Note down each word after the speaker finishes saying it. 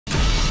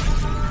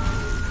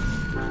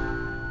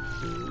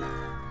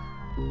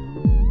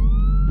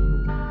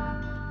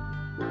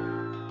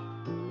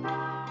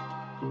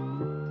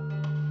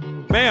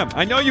Ma'am,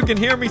 I know you can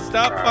hear me.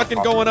 Stop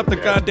fucking going up the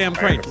goddamn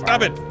crane.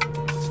 Stop it.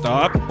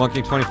 Stop.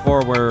 Monkey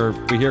 24, where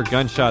we hear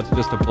gunshots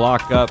just a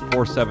block up.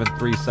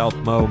 473 South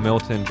Mo,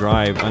 Milton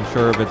Drive.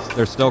 Unsure if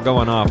they're still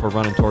going off. We're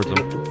running towards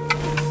them.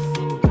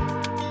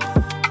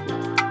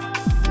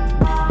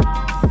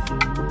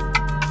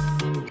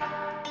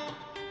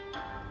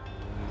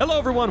 Hello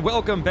everyone,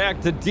 welcome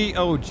back to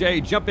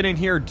DOJ. Jumping in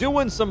here,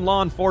 doing some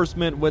law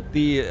enforcement with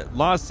the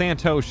Los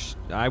Santos,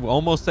 I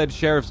almost said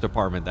Sheriff's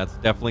Department. That's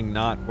definitely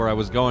not where I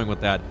was going with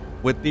that.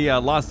 With the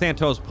Los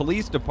Santos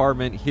Police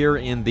Department here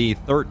in the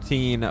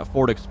 13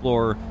 Ford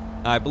Explorer.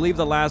 I believe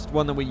the last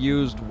one that we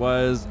used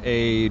was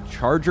a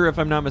Charger, if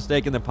I'm not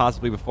mistaken. Then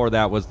possibly before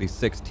that was the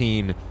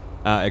 16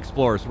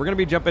 Explorer. So we're going to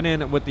be jumping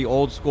in with the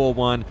old school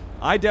one.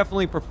 I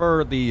definitely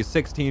prefer the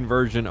 16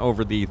 version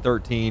over the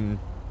 13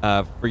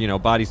 for, you know,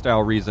 body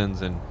style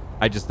reasons, and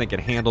I just think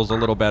it handles a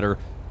little better,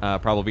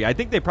 probably. I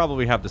think they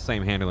probably have the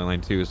same handling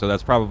line, too, so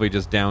that's probably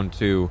just down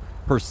to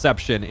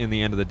perception in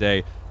the end of the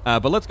day.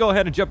 But let's go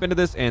ahead and jump into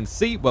this and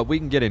see what we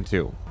can get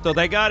into. So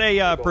they got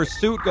a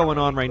pursuit going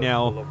on right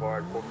now,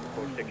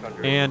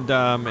 and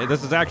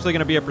this is actually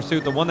going to be a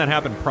pursuit. The one that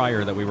happened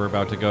prior that we were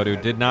about to go to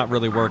did not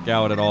really work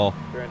out at all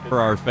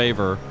for our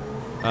favor.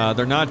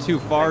 They're not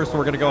too far, so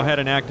we're going to go ahead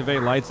and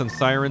activate lights and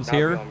sirens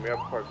here.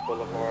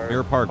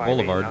 Mirror Park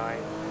Boulevard.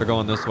 They're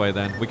going this way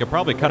then. We could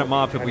probably cut them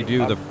off if we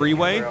do the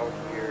freeway.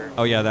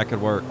 Oh yeah, that could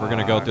work. We're going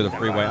to go through the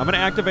freeway. I'm going to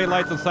activate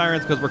lights and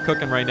sirens because we're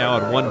cooking right now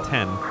at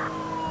 110.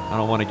 I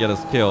don't want to get us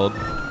killed.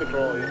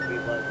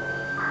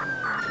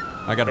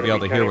 I got to be able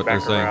to hear what they're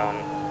saying.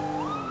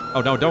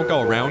 Oh no, don't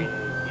go around.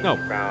 No.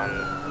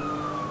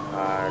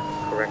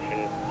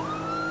 Correction.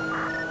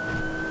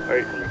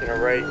 Alright, looking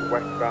right,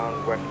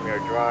 westbound, West Mirror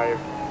Drive.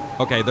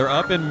 Okay, they're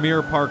up in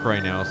Mirror Park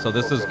right now, so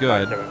this is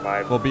good.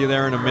 We'll be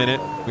there in a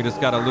minute. We just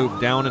got to loop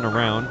down and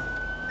around.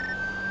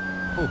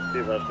 I'm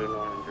going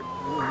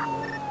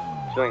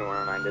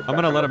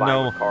to let him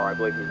know.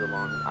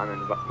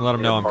 Let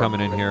him know I'm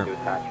coming in here.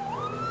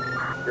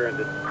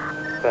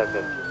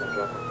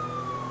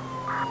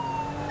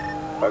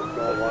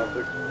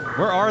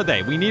 Where are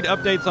they? We need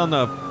updates on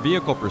the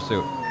vehicle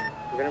pursuit.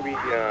 We're going to be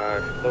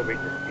slow rate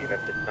to speed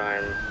at this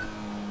time.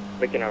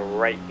 Making a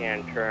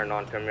right-hand turn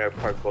onto Mirror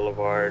Park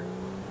Boulevard.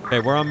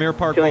 Okay, we're on Mirror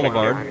Park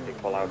Boulevard.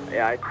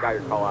 Yeah, I got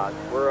your call out.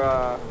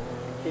 We're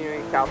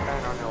continuing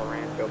southbound on El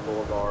Rancho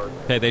Boulevard.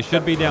 Okay, they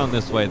should be down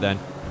this way then.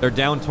 They're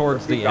down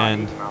towards the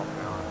end.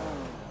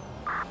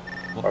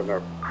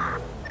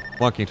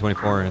 Walking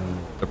 24 and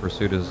the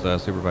pursuit is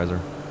supervisor.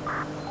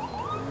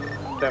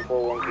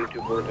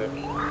 10-4-1-2-2-4-6.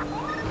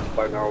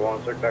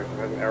 5-0-1-6,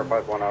 activating Air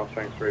 5-1 out,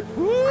 swing 3.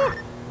 Woo!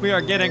 We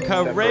are getting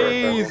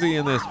crazy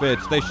in this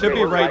bitch. They should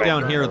be right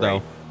down here,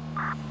 though.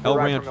 El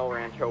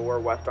Rancho, we're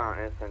westbound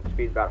Innocence.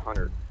 Speed's about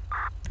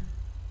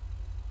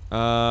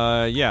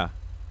 100. Yeah.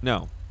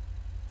 No.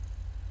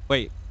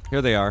 Wait,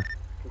 here they are.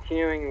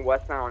 Continuing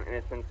westbound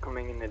Innocence,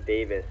 coming into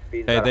Davis.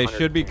 Speed's Hey, about they 100.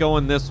 should be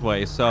going this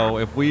way. So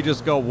if we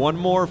just go one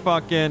more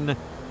fucking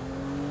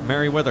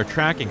Merriweather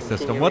tracking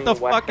system. What the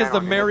fuck is the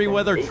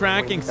Merriweather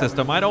tracking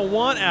system? I don't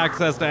want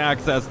access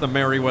to the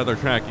Merriweather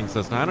tracking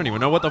system. I don't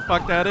even know what the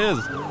fuck that is.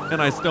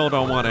 And I still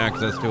don't want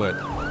access to it.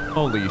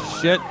 Holy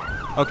shit.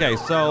 Okay,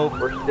 so...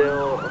 We're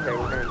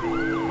going to be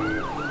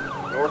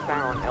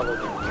northbound on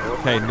Elgin.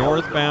 Okay,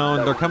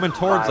 northbound. They're coming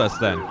towards us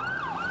then.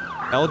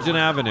 Elgin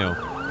Avenue.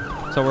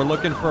 So we're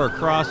looking for a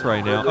cross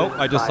right now. Oh,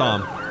 I just saw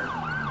him.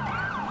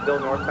 Still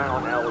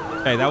northbound on Elgin.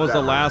 Okay, that was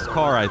the last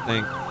car, I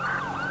think.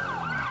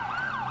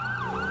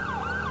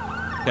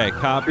 Okay,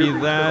 copy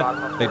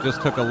that. They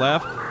just took a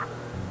left.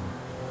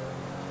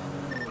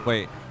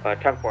 Wait.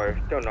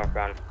 10-4, still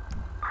northbound.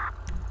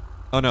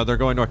 Oh no, they're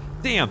going north.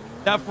 Damn,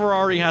 that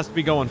Ferrari has to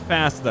be going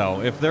fast though.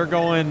 If they're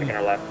going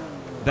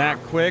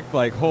that quick,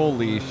 like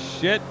holy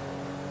shit.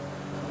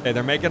 Okay,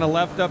 they're making a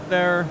left up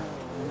there.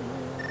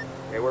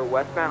 Okay, we're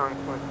westbound on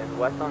Clinton.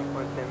 West on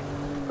Clinton.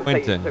 Looks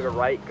Clinton. like you took a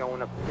right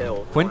going up the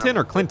hill. Quinton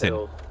or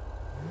Clinton?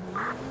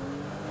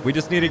 We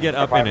just need to get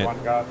up in it. I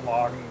got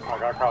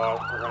call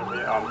out. We're going to be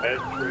on Bay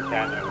Tree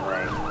Canyon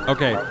Road.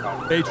 Okay,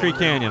 Bay Tree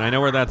Canyon. I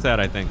know where that's at,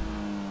 I think.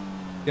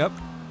 Yep.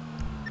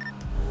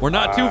 We're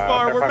not too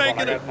far. We're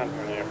making it.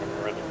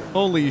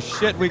 Holy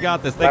shit, we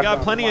got this. They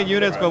got plenty of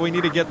units, but we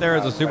need to get there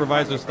as a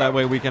supervisor so that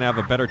way we can have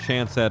a better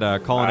chance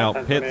at calling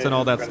out pits and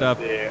all that stuff.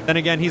 Then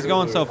again, he's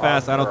going so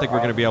fast, I don't think we're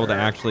going to be able to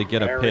actually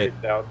get a pit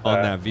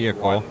on that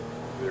vehicle. All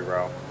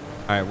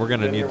right, we're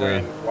going to need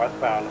to...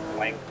 Westbound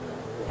Lake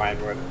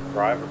Vinewood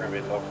Drive. We're going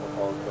to be local.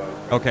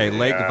 Okay,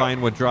 Lake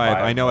Vinewood Drive.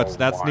 I know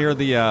that's near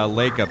the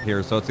lake up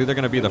here, so it's either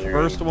going to be the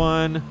first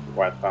one.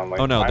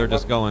 Oh no, they're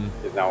just going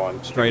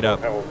straight up.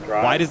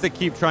 Why does it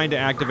keep trying to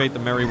activate the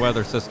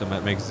Merriweather system?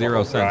 It makes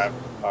zero sense.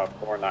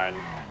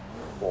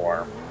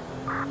 494.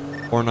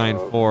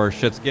 494.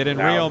 Shit's getting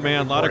real,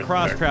 man. A lot of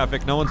cross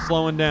traffic. No one's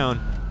slowing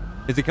down.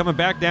 Is he coming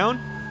back down?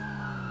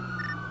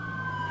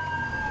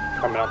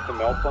 Coming up to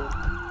Milton.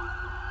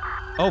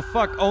 Oh,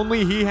 fuck.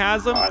 Only he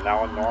has them? Now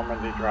on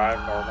Normandy Drive,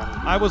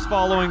 Normandy. I was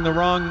following the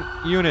wrong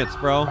units,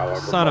 bro.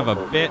 Son of a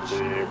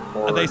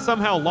bitch. They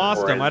somehow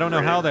lost him. I don't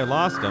know how they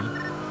lost him.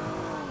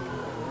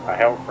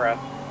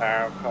 Hillcrest,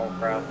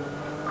 Hillcrest.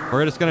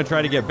 We're just going to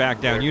try to get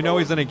back down. You know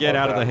he's going to get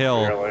out of the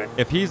hill.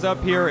 If he's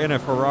up here in a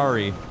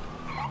Ferrari,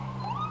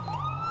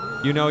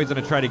 you know he's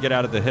going to try to get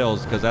out of the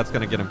hills because that's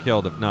going to get him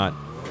killed if not.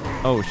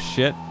 Oh,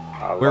 shit.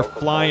 We're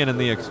flying in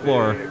the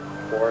Explorer.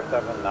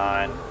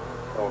 479,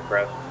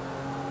 Hillcrest.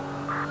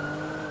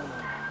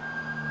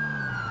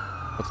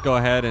 Let's go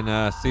ahead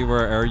and see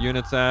where air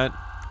unit's at.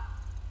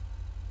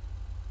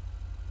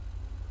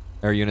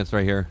 Air unit's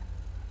right here.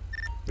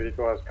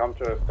 Vehicle has come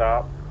to a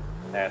stop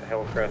at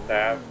Hillcrest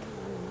Ave,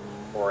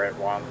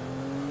 481.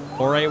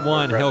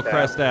 481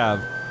 Hillcrest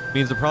Ave.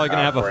 Means they're probably going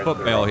to have a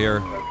foot bail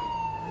here.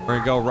 We're going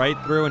to go right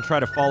through and try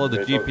to follow the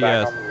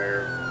GPS.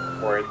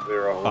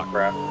 480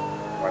 Hillcrest,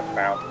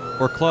 westbound.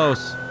 We're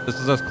close. This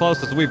is as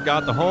close as we've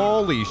got.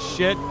 Holy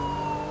shit.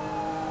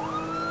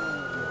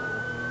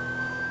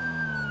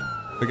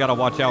 We got to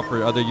watch out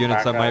for other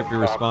units that might be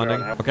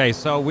responding. Okay,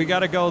 so we got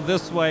to go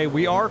this way.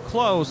 We are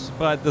close,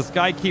 but this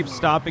guy keeps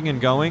stopping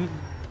and going.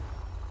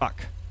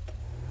 Fuck.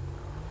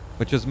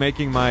 Which is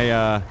making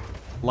my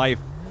life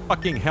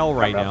fucking hell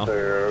right now.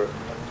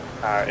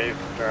 I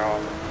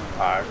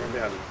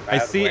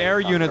see air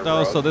unit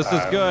though, so this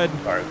is good.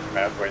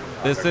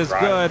 This is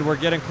good. We're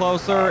getting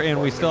closer, and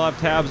we still have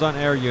tabs on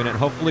air unit.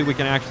 Hopefully we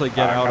can actually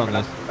get out on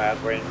this.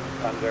 Mad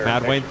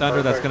Wayne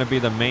Thunder, that's going to be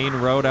the main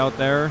road out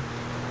there.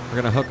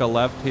 We're going to hook a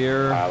left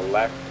here.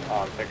 Left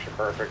on Picture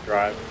Perfect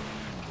Drive.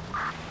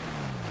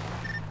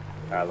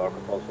 Local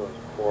postal is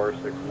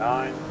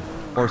 469.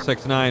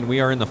 469.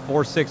 We are in the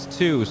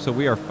 462, so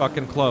we are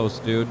fucking close,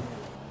 dude.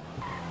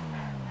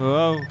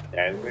 Whoa.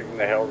 Yeah, he's leaving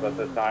the hills at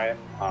this time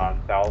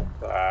on South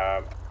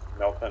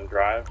Milton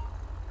Drive.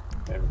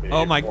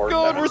 Oh my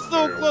god, we're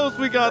so close.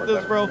 We got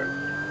this, bro.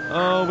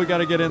 Oh, we got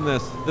to get in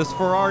this. This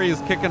Ferrari is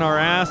kicking our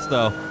ass,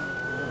 though.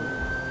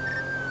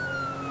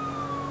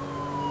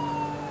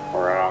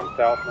 We're on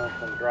South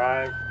Milton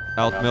Drive.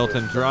 South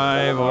Milton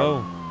Drive.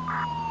 Whoa.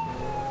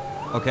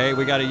 Okay,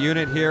 we got a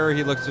unit here.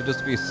 He looks to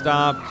just be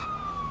stopped.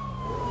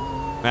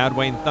 Mad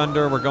Wayne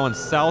Thunder. We're going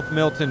South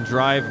Milton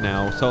Drive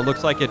now. So it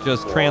looks like it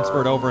just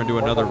transferred over into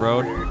another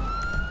road.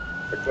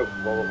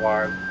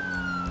 Boulevard.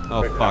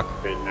 Oh, fuck.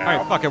 All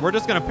right, fuck it. We're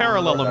just going to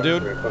parallel them,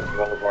 dude.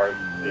 Boulevard,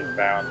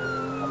 eastbound,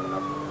 coming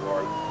up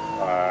towards,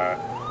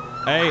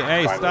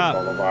 hey, stop.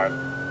 Boulevard.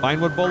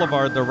 Vinewood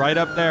Boulevard. They're right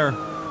up there.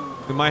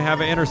 We might have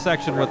an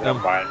intersection with them.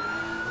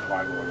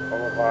 Vinewood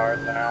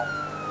Boulevard now.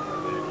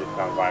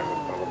 Eastbound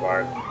Vinewood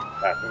Boulevard.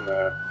 Passing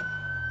the...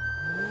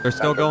 They're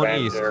still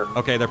going east.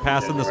 Okay, they're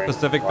passing the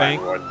specific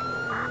bank.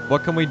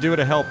 What can we do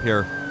to help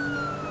here?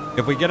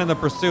 If we get in the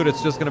pursuit,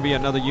 it's just going to be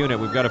another unit.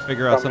 We've got to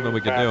figure out something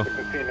we can do. The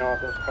casino at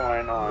this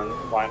point on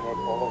Vinewood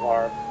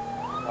Boulevard.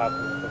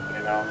 Passing the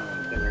casino,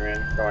 continuing,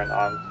 going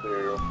on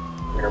to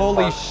Mirror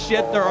Holy Park shit,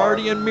 Boulevard. they're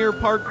already in Mirror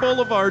Park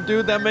Boulevard,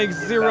 dude. That makes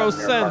zero Mirror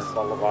sense. Park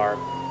Boulevard.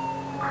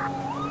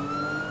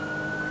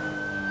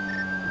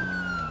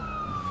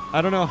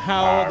 I don't know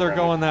how they're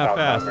going that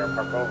fast. Mirror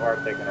Park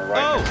Boulevard, taking a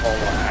right to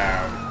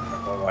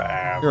Nicola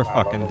Ave. You're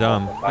fucking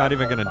dumb. Not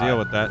even going to deal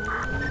with that.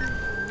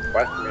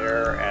 West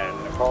Mirror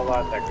and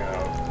Nicola, taking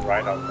a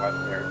right on West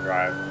Mirror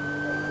Drive.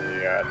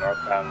 The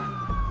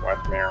northbound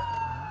West Mirror.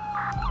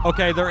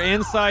 Okay, they're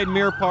inside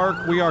Mirror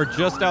Park. We are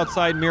just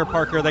outside Mirror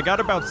Park here. They got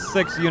about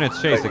 6 units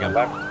chasing them.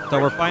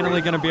 So we're finally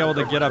going to be able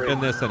to get up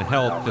in this and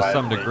help to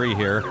some degree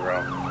here.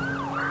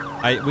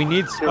 We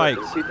need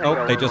spikes.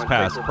 Oh, they just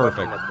passed.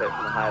 Perfect.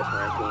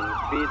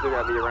 Speeds are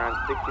going to be around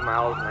 60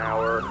 miles an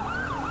hour.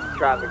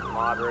 Traffic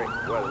moderate.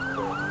 Weather's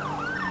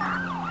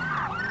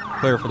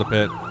clear for the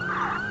pit.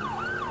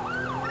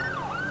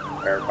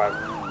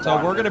 So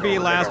we're going to be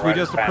last. We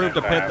just approved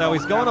a pit, though.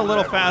 He's going a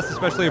little fast,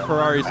 especially a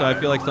Ferrari, so I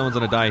feel like someone's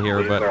going to die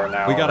here.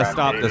 But we got to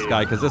stop this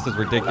guy because this is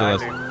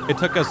ridiculous. It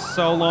took us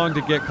so long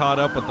to get caught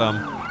up with them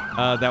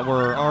that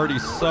we're already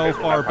so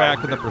far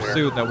back in the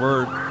pursuit that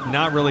we're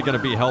not really going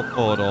to be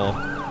helpful at all.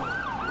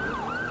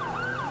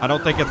 I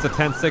don't think it's a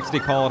 1060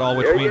 call at all,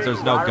 which means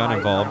there's no gun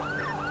involved.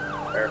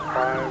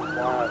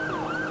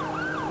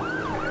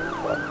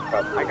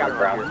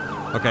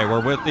 Okay,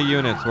 we're with the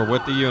units. We're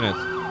with the units.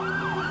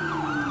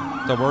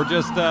 So we're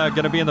just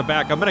going to be in the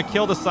back. I'm going to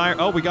kill the siren.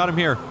 Oh, we got him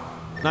here.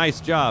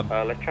 Nice job.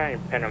 Let's try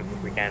and pin him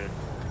if we can.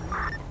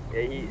 Yeah,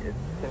 it's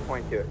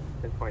 10.2.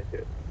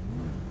 10.2.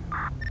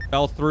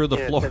 Fell through the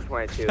floor.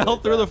 Fell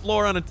through the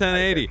floor on a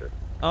 1080.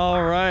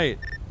 All right.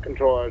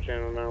 Control out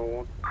channel number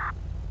 1.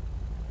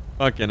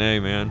 Fucking A,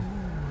 man.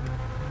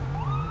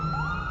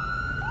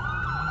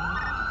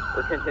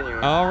 We're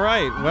continuing. All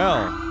right.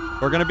 Well,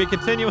 we're going to be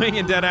continuing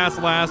in dead ass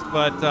last,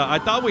 but I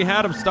thought we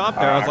had him stopped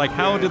there. I was like,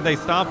 how did they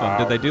stop him?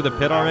 Did they do the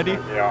pit already?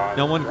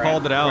 No one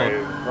called it out.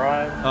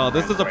 Oh,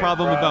 this is a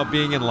problem about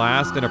being in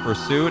last in a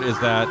pursuit is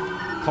that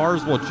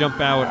cars will jump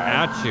out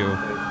at you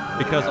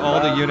because all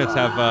the units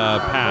have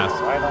passed.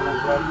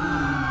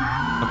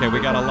 Okay, we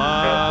got a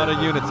lot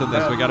of units in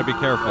this. We got to be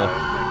careful.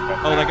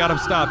 Oh, they got him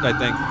stopped, I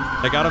think.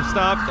 They got him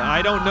stopped.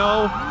 I don't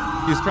know.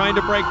 He's trying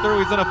to break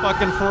through. He's in a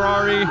fucking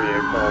Ferrari.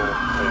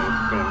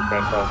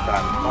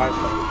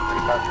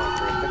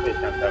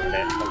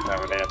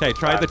 Okay,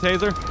 try the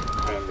taser.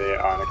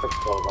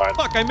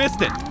 Fuck, I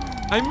missed it.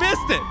 I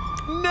missed it.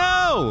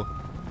 No.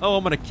 Oh,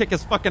 I'm gonna kick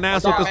his fucking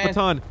ass with this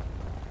baton.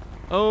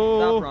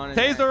 Oh,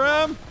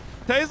 taser him.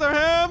 Taser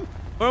him.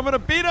 Or I'm gonna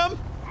beat him.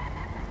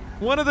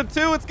 One of the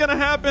two, it's gonna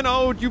happen.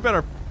 Oh, you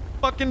better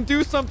fucking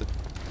do something.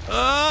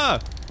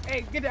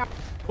 Hey, get down.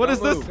 What is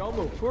this? Don't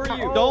move. Who are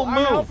you? Don't I'm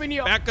move. helping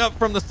you. Back up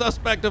from the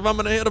suspect if I'm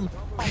gonna hit him.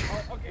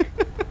 Okay.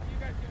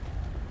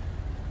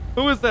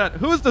 Who is that?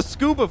 Who is the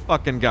scuba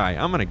fucking guy?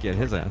 I'm gonna get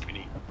his ass.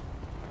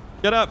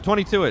 Get up,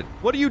 22 it.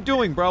 What are you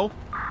doing, bro?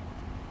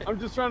 I'm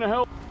just trying to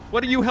help.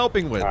 What are you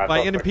helping with?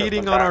 By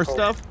impeding on our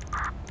stuff?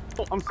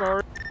 I'm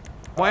sorry.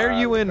 Why are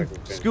you in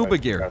scuba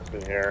gear?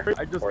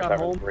 I just got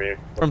home.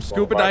 From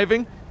scuba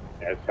diving?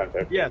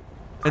 Yeah.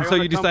 And so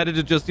you decided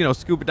to just,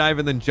 scuba dive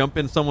and then jump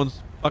in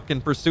someone's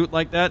fucking pursuit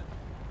like that?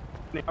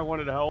 I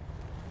wanted to help.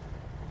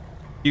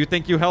 Do you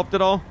think you helped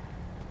at all?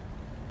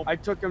 I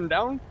took him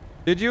down.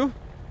 Did you?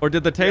 Or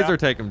did the taser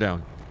take him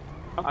down?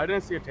 I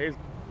didn't see a taser.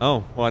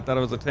 Oh, well, I thought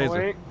it was a Oh, taser.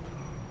 wait.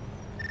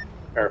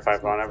 Air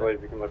 5-1, I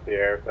believe you can lift the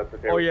air if that's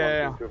okay. Oh, with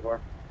yeah, 1, 2, 4.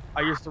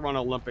 I used to run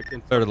Olympic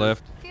in Third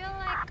lift. Feel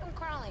like I'm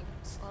crawling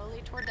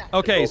slowly toward that.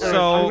 Okay, I'm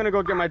so... gonna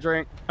go get my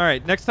drink. All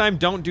right, next time,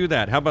 don't do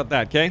that. How about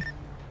that, okay?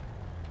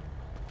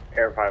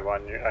 Air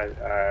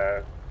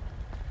 5-1,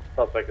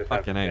 felt like this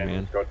Fucking A,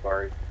 man. Go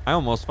sorry. I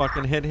almost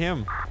fucking hit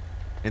him.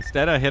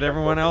 Instead, I hit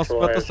everyone else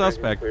but the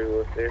suspect.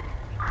 That's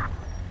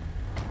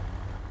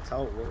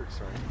how it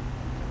works, right?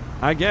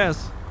 I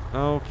guess.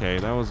 Okay,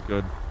 that was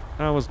good.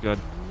 That was good.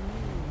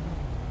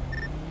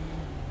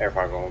 Air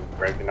 5-1,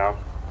 breaking now.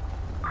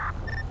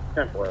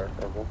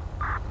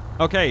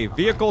 Okay,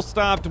 vehicle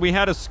stopped. We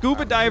had a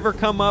scuba diver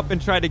come up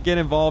and try to get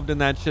involved in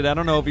that shit. I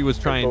don't know if he was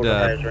trying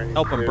to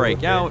help him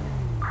break out.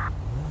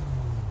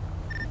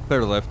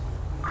 Clear lift.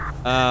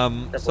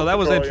 So that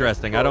was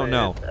interesting. I don't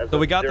know. So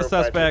we got the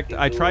suspect.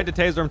 I tried to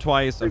taser him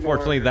twice.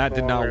 Unfortunately, that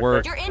did not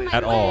work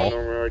at all.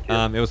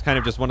 It was kind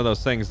of just one of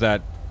those things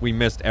that we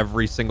missed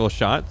every single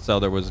shot. So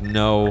there was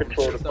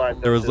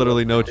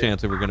literally no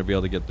chance we were going to be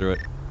able to get through it.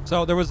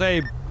 So there was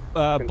a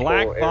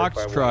black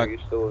box truck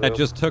that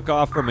just took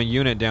off from a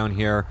unit down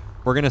here.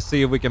 We're going to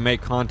see if we can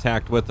make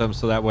contact with them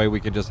so that way we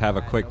can just have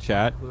a quick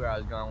chat. Where I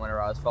was going whenever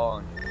I was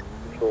falling.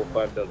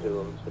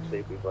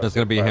 That's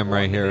going to be him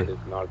right here.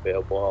 Not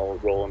available. I'll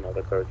roll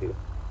another 30.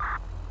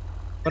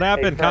 What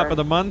happened? Cop of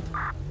the month?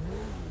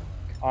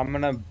 I'm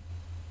gonna.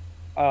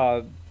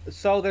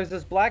 So there's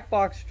this black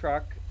box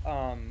truck.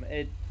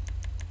 It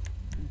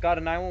got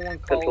a 911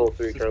 call,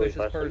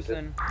 suspicious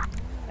person,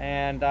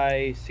 and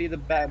I see the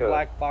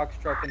black box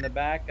truck in the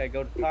back. I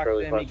go to talk to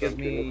him. He gives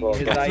me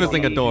his Guy's ID.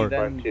 missing a door. He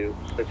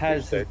then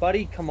has his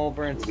buddy come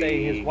over and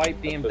say his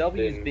white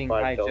BMW is being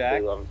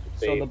hijacked,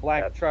 so the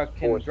black truck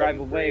can drive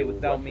away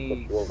without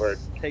me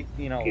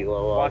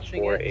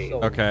watching it.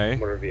 So Okay.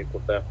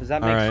 does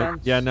that make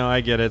sense? Yeah, no,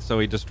 I get it. So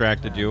he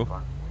distracted you.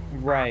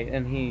 Right,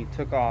 and he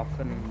took off,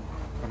 and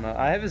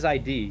I have his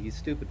ID. He's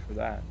stupid for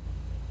that.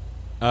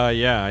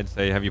 Yeah, I'd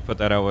say. Have you put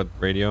that out with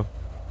radio?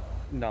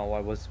 No, I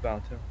was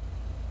about to.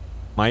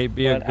 Might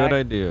be a But good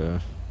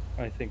idea.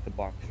 I think the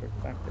box truck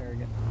back there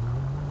again.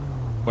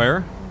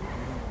 Where?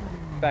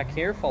 Back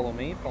here, follow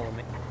me, follow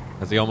me.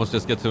 Does he almost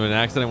just get to an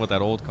accident with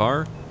that old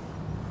car?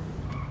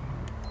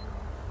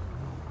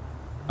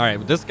 All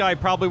right, this guy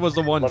probably was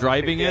the one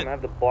driving it. I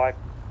have the black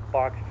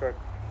box truck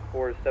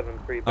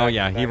 473. Oh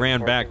yeah, he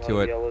ran back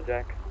to it.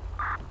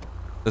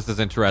 This is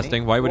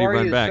interesting. Why would he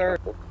run back? Sir?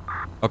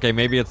 Okay,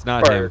 maybe it's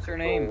not him. What's your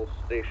name?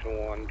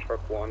 Station 1,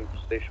 truck 1,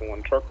 station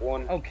 1, truck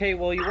 1. Okay,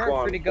 well you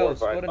weren't free to go,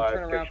 so go ahead and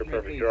turn around for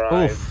me,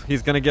 please. Oof,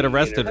 he's gonna get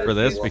arrested for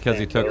this because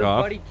he took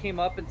off. Buddy came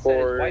up and said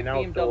his white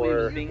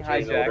BMW was being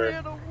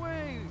hijacked.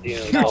 You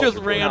just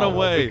ran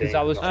away. Because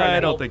I was trying I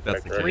to don't think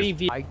that's the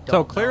case. I So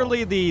don't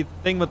clearly the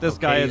thing with this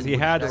guy is he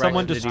had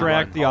someone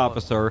distract the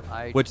officer,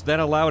 which then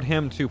allowed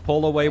him to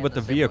pull away with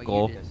the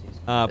vehicle,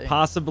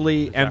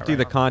 possibly empty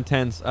the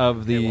contents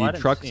of the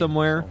truck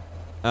somewhere,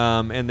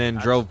 and then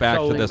drove back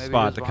to the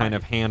spot to kind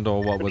of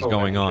handle what was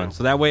going on.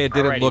 So that way it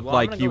didn't look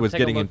like he was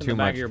getting in too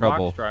much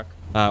trouble,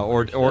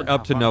 or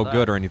up to no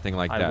good or anything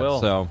like that.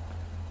 So.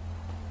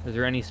 Is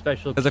there any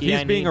special? Because if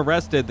he's being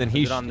arrested, then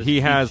he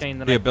has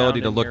the ability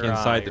to look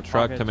inside the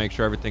truck to make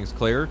sure everything's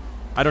clear.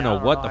 I don't know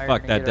what the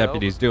fuck that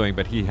deputy's doing,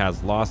 but he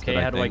has lost it, I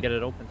think. How do I get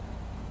it open?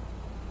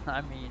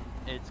 I mean,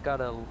 it's got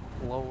a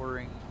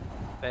lowering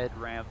bed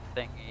ramp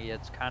thingy.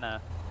 It's kind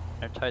of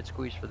a tight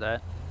squeeze for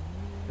that.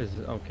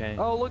 Okay.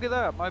 Oh, look at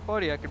that, my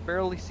buddy! I can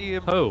barely see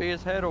him. Who?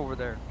 His head over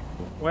there.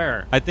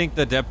 Where? I think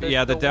the deputy.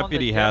 Yeah, the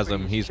deputy has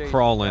him. He's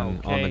crawling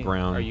on the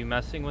ground. Are you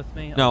messing with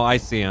me? No, I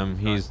see him.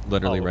 He's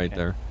literally right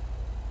there.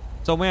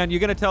 So, man, you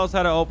gonna tell us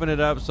how to open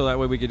it up so that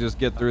way we can just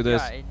get through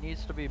this? Yeah, it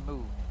needs to be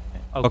moved.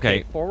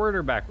 Okay. Forward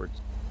or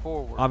backwards?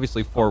 Forward.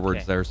 Obviously forwards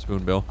Okay. there,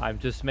 Spoonbill. I'm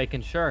just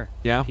making sure.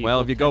 Yeah, well,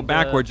 if you go tend to-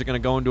 backwards, you're gonna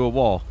go into a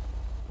wall.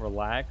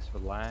 Relax.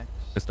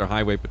 Mr.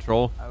 Highway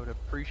Patrol. I would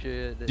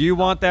appreciate it. Do you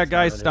want that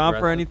guy not stopped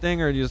for aggressive.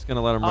 anything, or are you just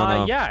gonna let him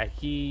run off? Yeah,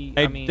 he.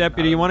 Hey, I mean,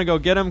 Deputy, you want to go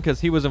get him?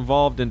 Because he was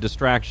involved in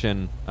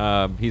distraction.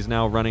 He's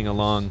now running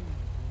along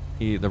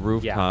the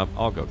rooftop.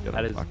 I'll go get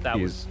him.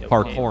 He's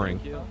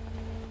parkouring.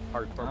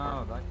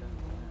 Parkour.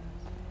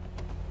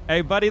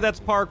 Hey, buddy, that's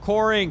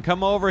parkouring.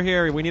 Come over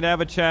here. We need to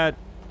have a chat.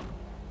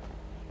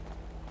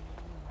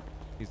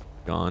 He's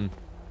gone.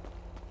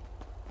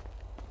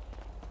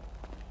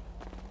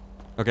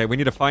 Okay, we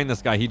need to find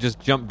this guy. He just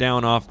jumped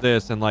down off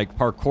this and, like,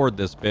 parkoured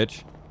this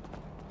bitch.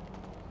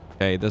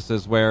 Okay, this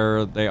is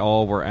where they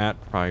all were at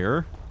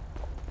prior.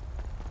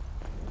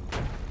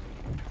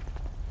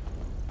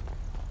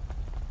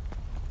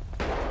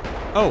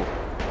 Oh.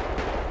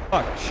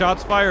 Fuck.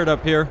 Shots fired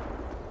up here.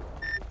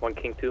 1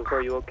 King 2,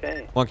 are you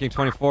okay? 1 King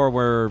 24,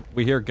 where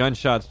we hear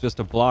gunshots just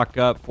a block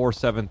up,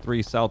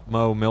 473 South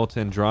Mo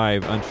Milton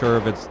Drive. Unsure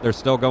if they're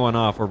still going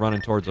off. We're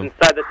running towards them.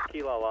 Inside the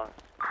tequila law.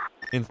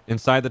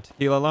 Inside the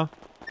tequila law?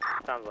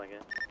 Sounds like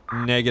it.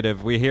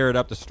 Negative. We hear it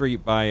up the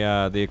street by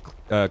the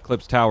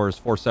Eclipse Towers,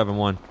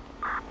 471.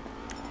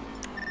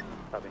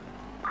 Copy.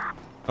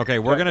 Okay,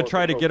 we're going to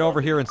try to get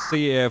over here and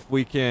see if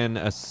we can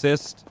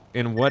assist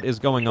in what is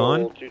going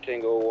on.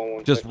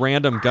 Just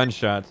random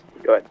gunshots.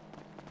 Go ahead.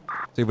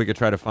 See if we could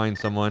try to find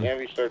someone. Yeah,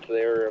 we search the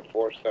area of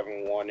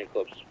 471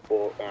 Eclipse.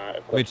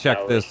 Let me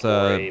check this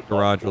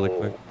garage really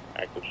quick.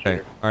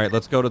 Okay, all right,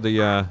 let's go to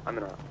the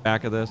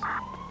back of this.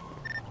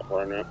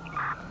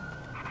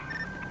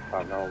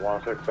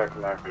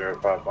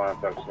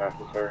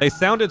 They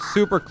sounded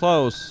super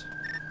close.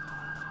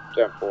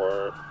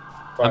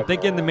 I'm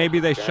thinking that maybe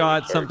they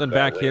shot something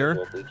back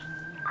here.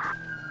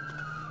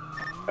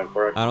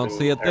 I don't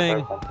see a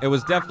thing. It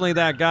was definitely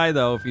that guy,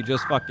 though, if he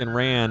just fucking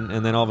ran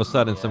and then all of a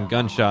sudden some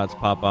gunshots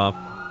pop off.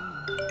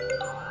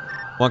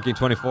 1 King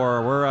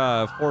 24,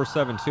 we're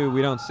 472.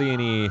 We don't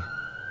see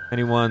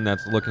anyone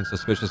that's looking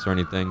suspicious or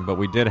anything, but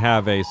we did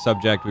have a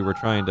subject we were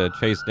trying to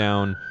chase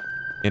down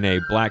in a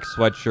black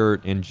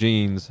sweatshirt and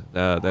jeans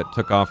that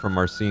took off from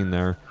our scene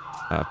there.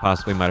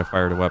 Possibly might have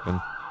fired a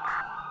weapon.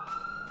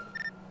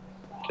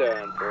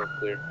 10-4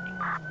 clear.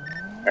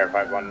 Air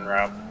 51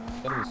 route.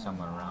 Gotta be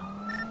somewhere around.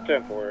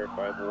 10-4 Air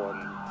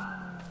 51.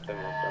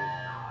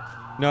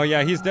 10-1. No,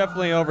 yeah, he's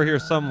definitely over here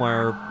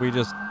somewhere. We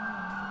just,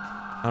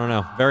 I don't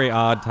know, very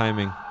odd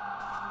timing.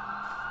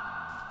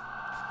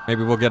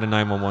 Maybe we'll get a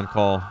 911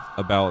 call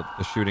about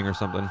the shooting or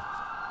something.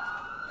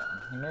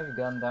 He may have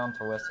gone down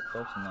to West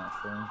Eclipse, I'm not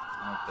sure.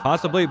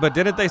 Possibly, but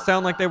didn't they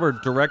sound like they were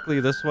directly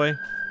this way?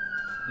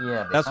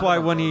 Yeah, that's why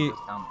when he,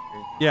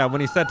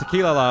 when he said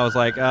tequila, I was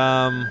like,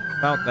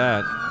 about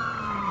that.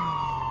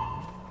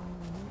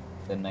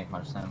 Didn't make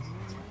much sense.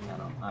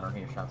 I don't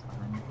hear shots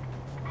behind me.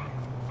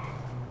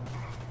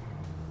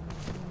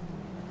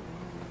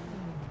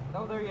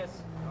 Oh, there he is.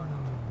 Oh,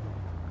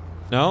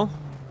 no. No? God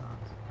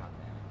damn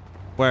it.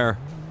 Where?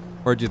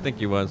 Where'd you think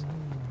he was? Right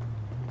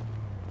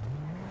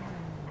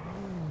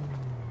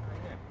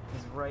here.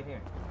 He's right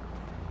here.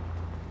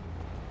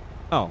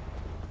 Oh,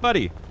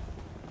 buddy.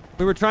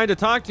 We were trying to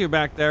talk to you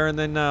back there, and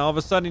then all of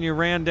a sudden you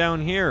ran down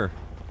here.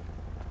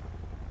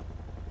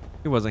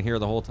 He wasn't here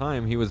the whole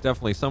time. He was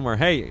definitely somewhere.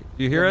 Hey, do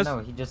you hear us? No,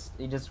 he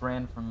just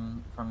ran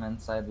from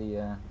inside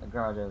the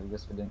garage. I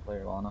guess we didn't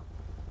clear it well enough.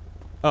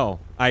 Oh,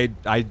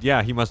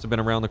 yeah, he must have been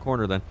around the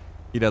corner then.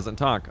 He doesn't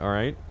talk, all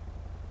right?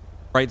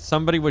 Right,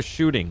 somebody was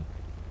shooting.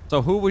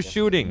 So who was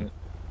shooting?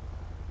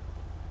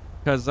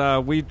 Because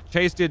we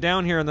chased you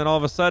down here, and then all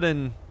of a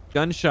sudden,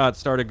 gunshots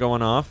started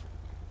going off.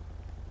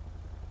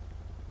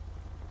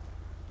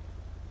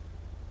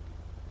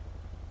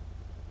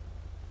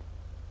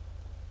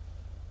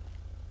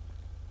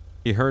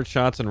 He heard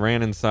shots and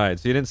ran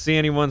inside. So you didn't see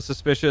anyone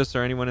suspicious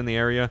or anyone in the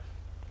area?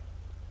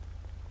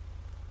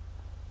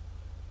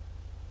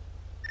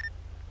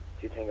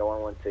 2 Tango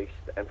 116,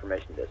 the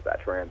information dispatch.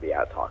 We're going to be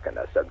out talking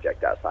to a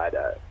subject outside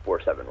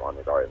 471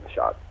 regarding the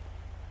shot.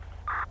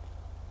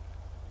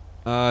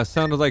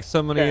 Sounded like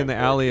somebody in the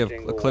alley of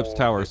Eclipse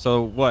Tower.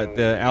 So what,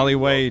 the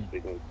alleyway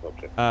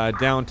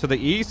down to the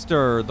east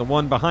or the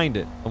one behind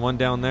it? The one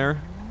down there?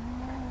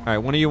 All right,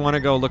 one of you want to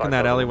go look in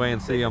that alleyway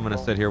and see? I'm going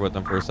to sit here with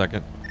them for a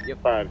second.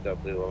 Yep.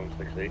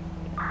 5W1168.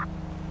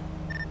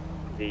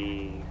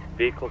 The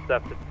vehicle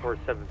theft at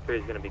 473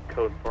 is going to be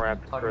code 4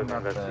 after further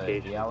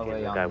investigation.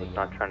 The guy was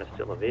not trying to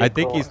steal a vehicle. I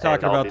think he's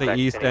talking about the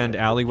east end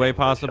alleyway,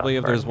 possibly,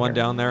 if there's one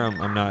down there.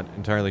 I'm not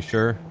entirely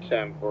sure.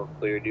 7-4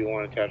 clear. Do you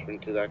want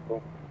attachment to that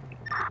call?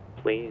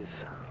 Please.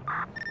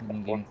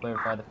 You can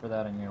clarify for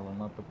that on your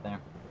remote up there.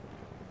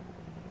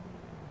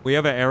 We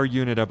have an air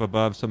unit up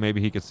above, so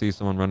maybe he could see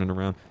someone running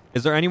around.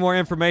 Is there any more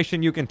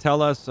information you can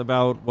tell us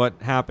about what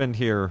happened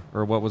here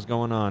or what was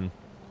going on?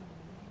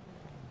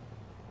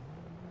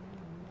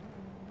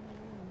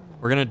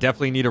 We're going to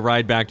definitely need a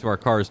ride back to our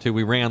cars, too.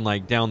 We ran,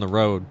 like, down the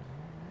road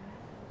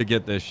to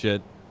get this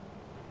shit.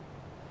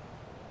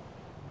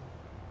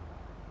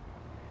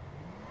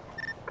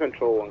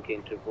 Control 1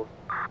 King 2-4. Go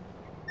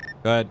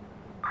ahead.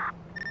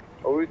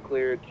 Are we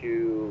clear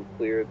to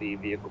clear the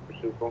vehicle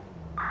pursuit call?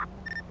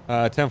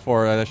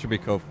 10-4, that should be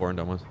code 4 and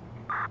done with.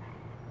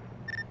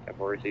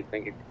 10-4 received,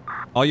 thank you.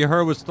 All you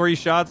heard was 3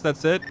 shots,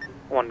 that's it?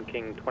 1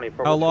 King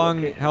 24.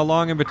 How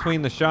long in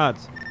between the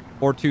shots?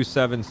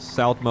 427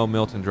 South Mo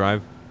Milton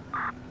Drive.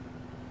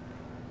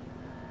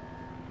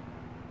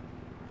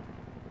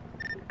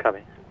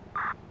 Copy.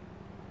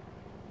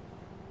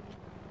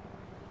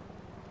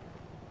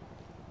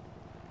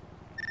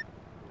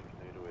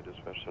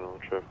 Dispatch on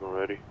traffic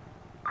already.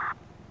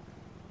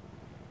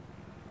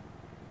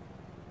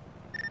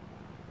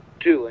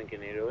 2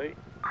 Lincoln 808.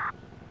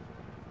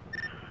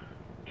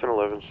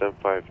 10-11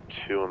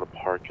 752 on the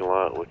parking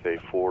lot with a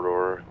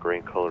 4-door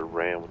green colored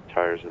Ram with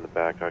tires in the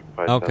back.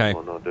 Occupied. Okay.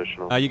 No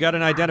additional. You got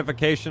an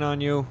identification on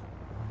you.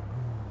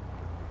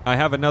 I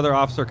have another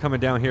officer coming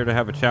down here to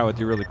have a chat with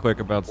you really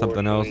quick about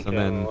something else, and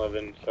then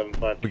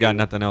we got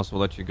nothing else. We'll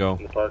let you go.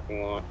 In the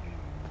parking lot.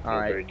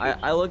 Alright,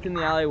 I looked in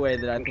the alleyway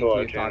that I think he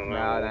was talking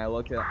about, and I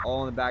looked at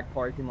all in the back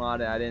parking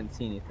lot, and I didn't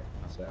see anything.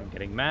 So I'm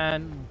getting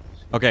mad.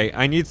 Okay,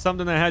 I need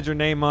something that has your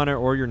name on it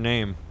or your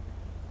name.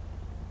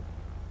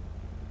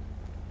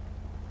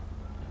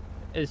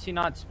 Is he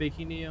not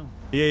speaking to you?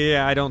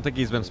 Yeah, I don't think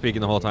he's been speaking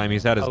the whole time.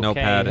 He's had his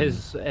notepad.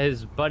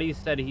 His buddy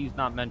said he's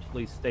not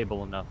mentally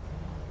stable enough.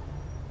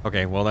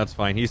 Okay, well that's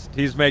fine.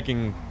 He's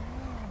making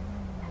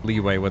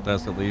leeway with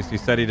us at least. He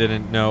said he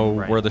didn't know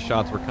where the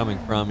shots were coming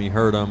from. He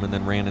heard them and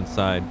then ran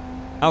inside.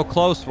 How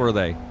close were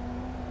they?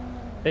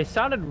 They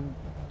sounded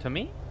to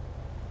me.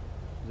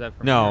 Is that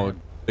from No,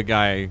 the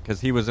guy, because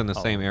he was in the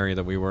same area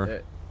that we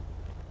were.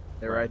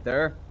 They're right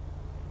there.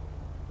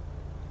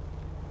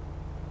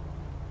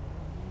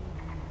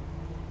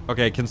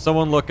 Okay, can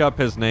someone look up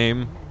his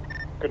name?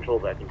 Control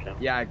vacuum channel.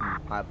 Yeah, I can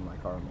hop in my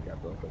car and look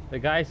up real quick. The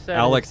guy said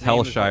Alex his name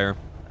was Hellshire.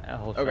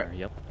 Hellshire. Okay.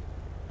 Yep.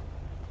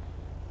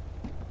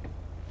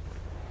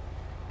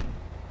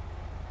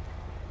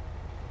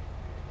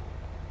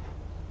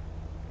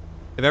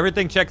 If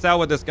everything checks out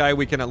with this guy,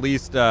 we can at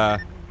least kind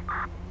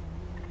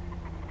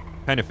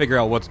of figure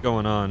out what's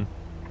going on.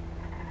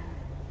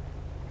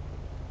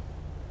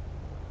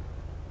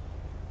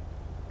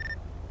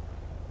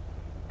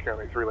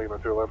 County 3 Lima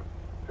 211,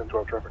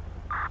 1012 traffic.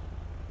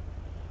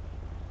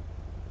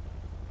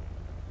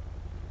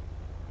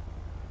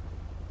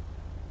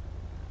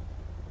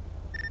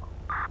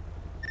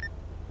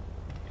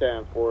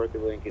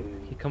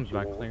 Lincoln. He comes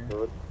back clear.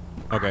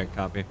 Okay,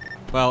 copy.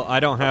 Well, I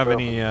don't have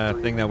any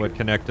thing that would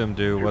connect him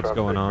to what's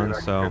going on,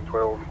 so I'm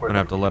gonna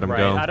have to let him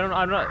go.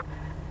 I'm not.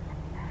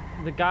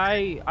 The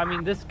guy, I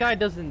mean, this guy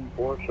doesn't.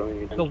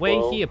 The way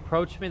he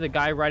approached me, the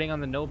guy writing on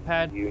the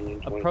notepad,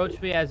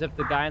 approached me as if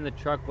the guy in the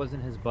truck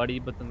wasn't his buddy,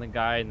 but then the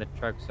guy in the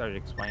truck started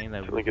explaining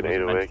that he wasn't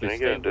mentally Can I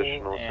get stable,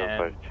 additional and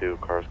 1052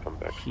 cars come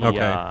back? he,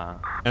 Okay.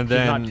 And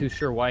then he's not too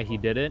sure why he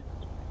did it.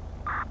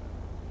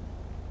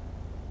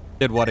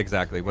 did what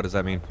exactly? What does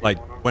that mean? Like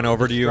went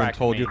over to you and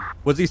told you?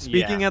 Was he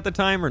speaking at the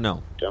time or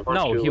no?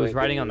 No, he was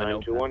writing on the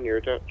notepad. You're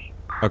attached.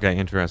 Okay,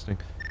 interesting.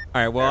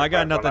 All right, well, I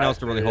got nothing else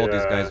to really hold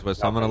these guys with,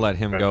 so I'm going to let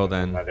him go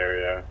then.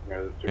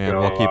 And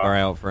we'll keep our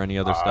eye out for any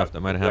other stuff that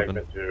might happen.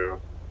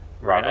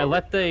 Right, I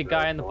let the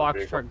guy in the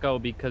box truck go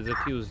because if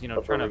he was,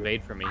 trying to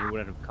evade from me, he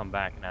wouldn't have come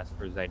back and asked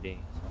for his ID.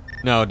 So.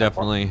 No,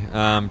 definitely.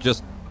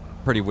 Just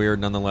pretty weird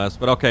nonetheless.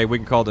 But okay, we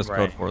can call this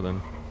code 4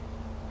 then.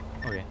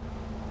 Okay.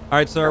 All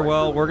right, sir.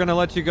 Well, we're going to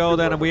let you go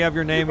then. We have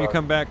your name. You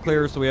come back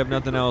clear, so we have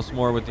nothing else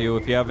more with you.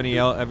 If you have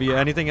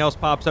anything else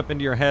pops up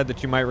into your head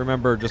that you might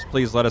remember, just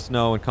please let us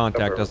know and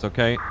contact us,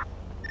 okay?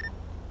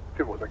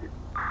 Good one, thank you.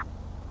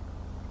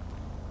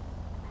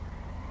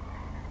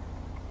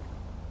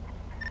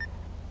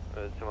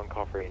 Someone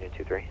call for unit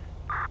 23.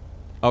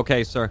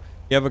 Okay, sir.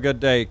 You have a good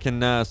day.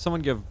 Can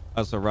someone give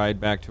us a ride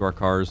back to our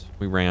cars?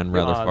 We ran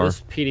rather far.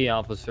 This PD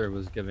officer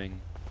was giving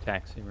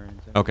taxi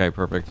rides. Okay,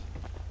 perfect.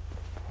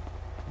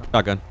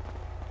 Shotgun.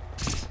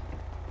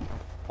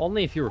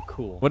 Only if you were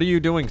cool. What are you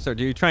doing, sir? Are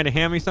you trying to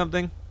hand me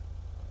something?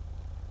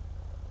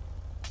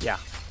 Yeah.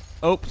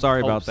 Oh,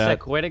 sorry about that,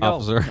 sick. Way to go.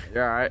 officer.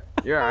 You're alright.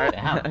 You're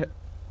alright.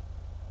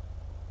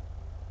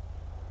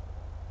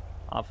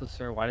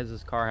 Officer, why does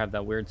this car have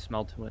that weird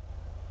smell to it?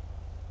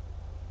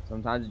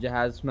 Sometimes it just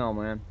has a smell,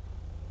 man.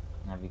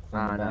 Have you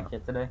cleaned it back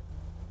yet today?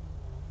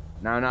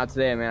 No, not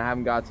today, man. I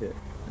haven't got to it.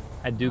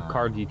 I do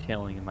car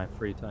detailing in my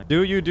free time.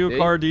 Do you do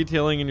car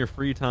detailing in your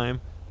free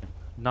time?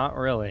 Not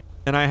really.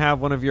 And I have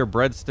one of your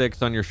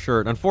breadsticks on your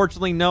shirt.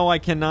 Unfortunately, no, I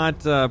cannot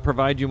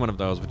provide you one of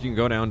those, but you can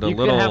go down to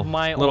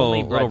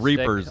little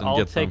Reapers and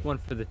get some. I'll take one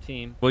for the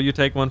team. Will you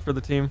take one for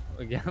the team?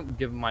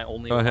 Give him my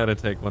only Go one. ahead and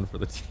take one for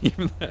the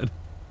team then.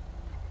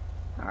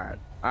 Alright.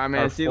 Alright,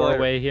 man. See you later.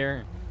 later. Way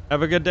here.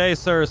 Have a good day,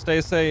 sir.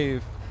 Stay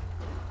safe.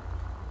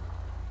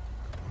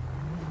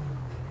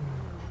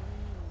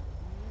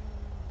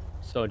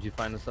 So, did you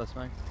find the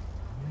suspect?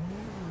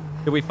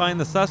 Did we find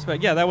the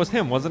suspect? Yeah, that was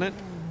him, wasn't it?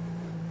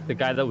 The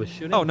guy that was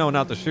shooting? Oh, no,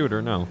 not the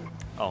shooter, no.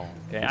 Oh,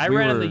 okay. I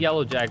ran in the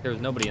Yellow Jack. There was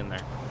nobody in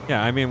there.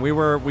 Yeah, I mean,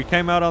 we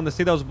came out on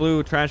see those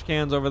blue trash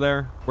cans over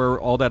there where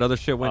all that other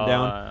shit went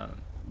down?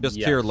 Just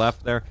to your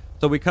left there.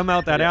 So we come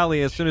out that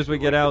alley. As soon as we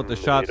get out, the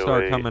shots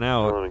start coming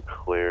out.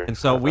 And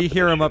so we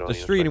hear them up the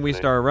street and we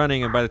start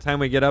running. And by the time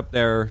we get up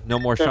there, no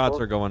more shots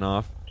are going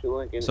off.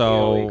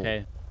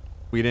 So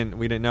We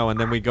didn't know, and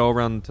then we go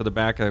around to the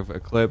back of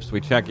Eclipse, we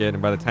check it,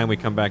 and by the time we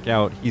come back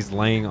out, he's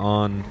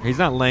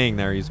not laying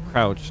there, he's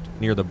crouched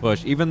near the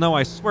bush, even though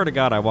I swear to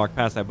God I walked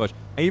past that bush.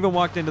 I even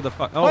walked into the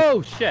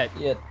Oh shit.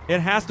 Yeah. It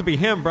has to be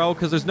him, bro,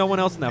 because there's no one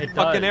else in that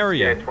fucking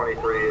area. Yeah,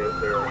 23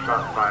 is there a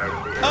shot fired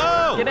in the air.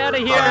 Oh! Get out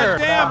of here! God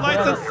damn,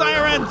 lights and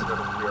sirens!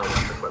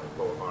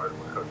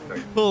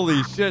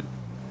 Holy shit.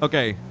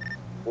 Okay.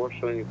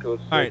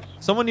 Alright,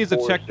 someone needs to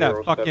check that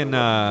fucking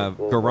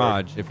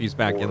garage if he's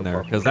back in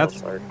there, because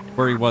that's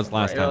where he was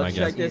last time, I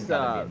guess. Check this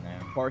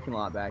parking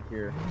lot back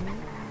here.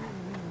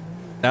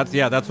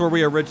 That's where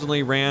we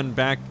originally ran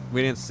back.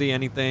 We didn't see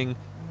anything.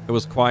 It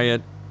was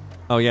quiet.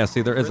 Oh yeah,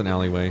 see, there is an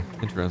alleyway.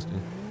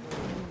 Interesting.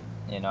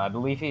 You know, I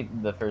believe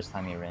the first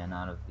time he ran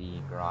out of the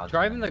garage.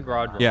 Drive in the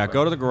garage. Yeah,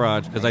 go to the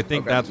garage, because I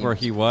think that's where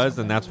he was,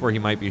 and that's where he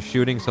might be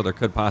shooting, so there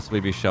could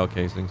possibly be shell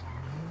casings.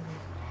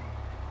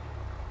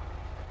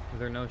 Is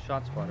there no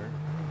shot spotter?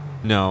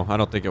 No, I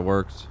don't think it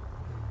works.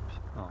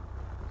 Oh,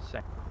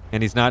 sick.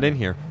 And he's not in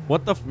here.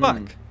 What the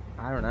fuck?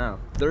 I don't know.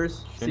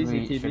 There's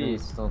CCTV. Should we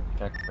still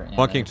check for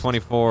Walking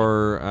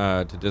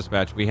 24 to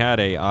dispatch. We had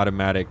a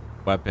automatic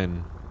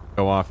weapon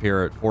go off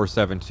here at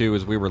 472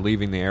 as we were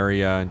leaving the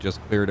area and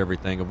just cleared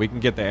everything. If we can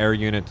get the air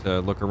unit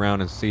to look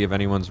around and see if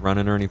anyone's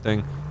running or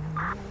anything.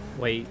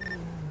 Wait.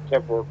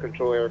 Step 4,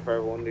 control Air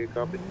 51, do you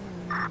copy?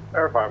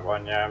 Air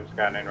 51, yeah, I'm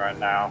scanning right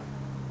now.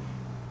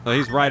 So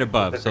he's right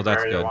above, so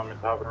that's good. Want me to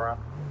help around?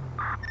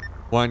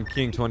 1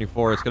 King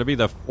 24. It's going to be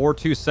the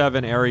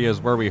 427 areas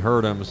where we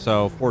heard him.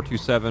 So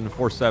 427,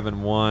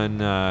 471,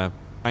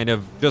 kind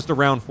of just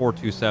around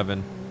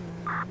 427.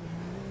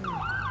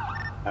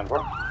 And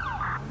where?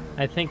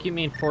 I think you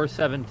mean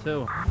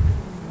 472.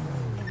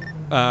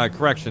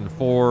 Correction,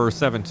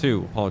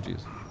 472.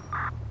 Apologies.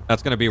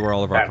 That's going to be where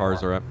all of our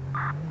cars are at.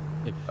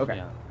 Okay.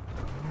 Yeah.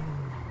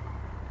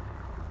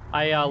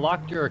 I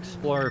locked your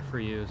Explorer for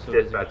you, so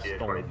it doesn't get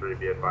stolen. 23,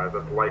 be advised.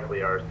 That's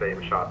likely our same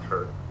shots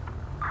heard.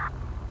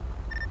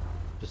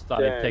 Just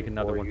thought I'd take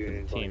another one for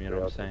the team, you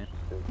know what I'm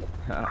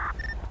saying?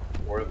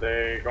 Were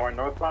they going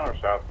northbound or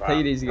southbound?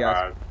 Take it easy,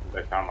 guys.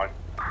 They sound like...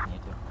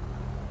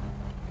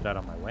 Get out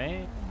of my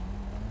way.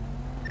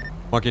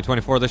 Monkey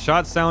 24. The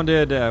shot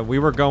sounded, we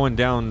were going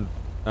down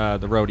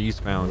the road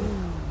eastbound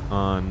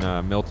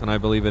on Milton, I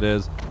believe it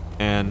is,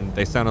 and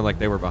they sounded like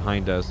they were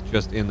behind us,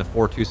 just in the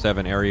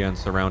 427 area and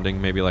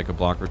surrounding, maybe like a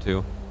block or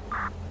two.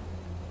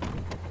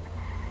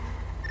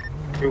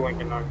 2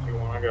 Lincoln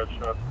 921, I got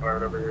shots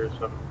fired over here,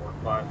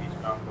 745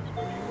 eastbound,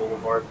 Vespucci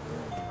Boulevard.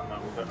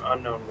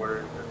 Unknown where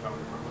they're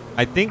coming from.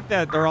 I think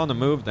that they're on the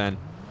move then.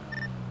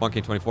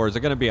 Monkey 24. Is it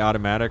going to be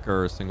automatic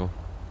or a single?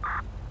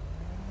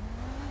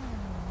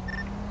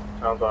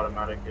 Sounds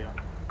automatic, yeah.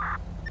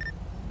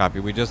 Copy.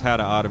 We just had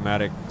an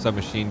automatic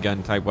submachine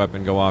gun type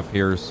weapon go off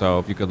here, so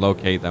if you could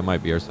locate, that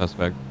might be our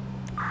suspect.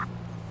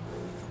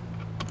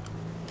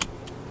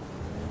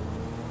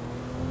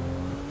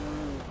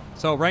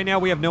 So right now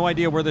we have no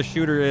idea where the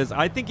shooter is.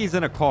 I think he's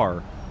in a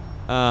car,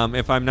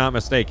 if I'm not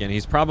mistaken.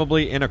 He's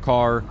probably in a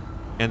car,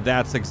 and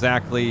that's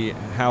exactly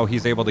how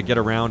he's able to get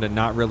around and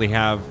not really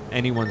have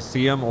anyone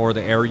see him or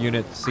the air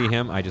unit see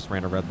him. I just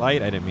ran a red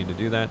light. I didn't mean to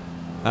do that.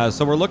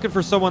 So we're looking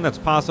for someone that's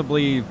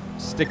possibly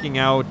sticking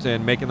out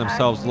and making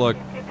themselves look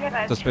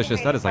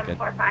suspicious. That is like a...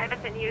 745.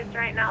 It's in use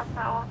right now,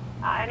 so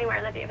anywhere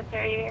in the Davis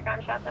area you hear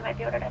gunshots, that might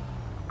be what it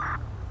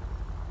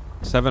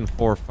is.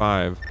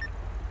 745.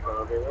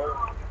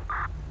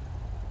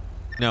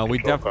 No, we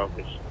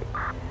definitely...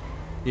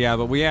 Yeah,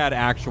 but we had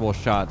actual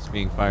shots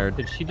being fired.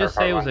 Did she just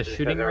say it was a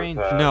shooting range?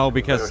 No,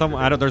 because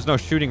there's no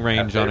shooting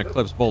range on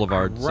Eclipse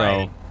Boulevard,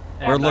 so...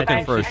 We're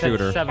looking for a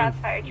shooter. Shots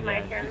fired, you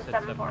might hear in the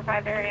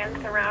 745 area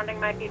and surrounding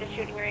might be the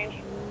shooting range.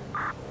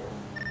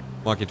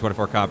 Monkey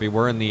 24 copy.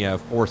 We're in the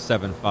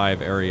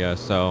 475 area,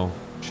 so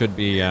should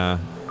be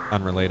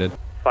unrelated.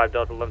 5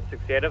 Delta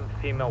 1168. I have a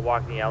female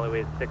walking the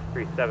alleyway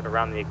 637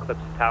 around the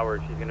Eclipse Tower.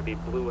 She's going to be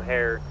blue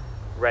hair,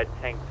 red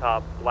tank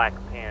top, black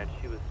pants.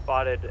 She was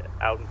spotted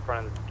out in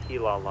front of the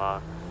Tequila Law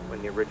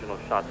when the original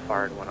shots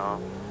fired went off.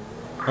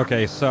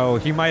 Okay, so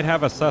he might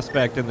have a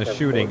suspect in the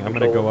shooting. I'm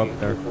going to go up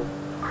there.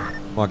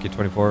 Monkey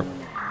 24.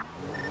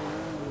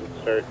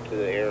 Start to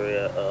the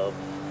area of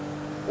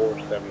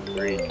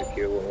 473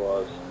 Tequila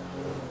Laws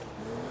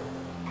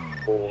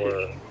for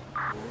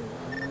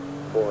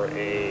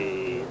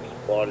a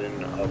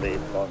spotting of a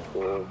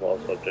possible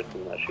involved subject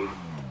in that shooting.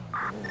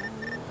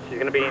 She's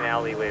going to be in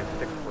alleyway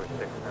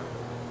 646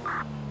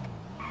 now.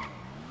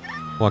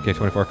 Monkey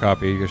 24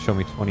 copy. You can show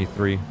me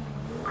 23.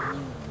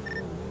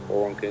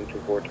 41 King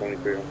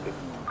 2423.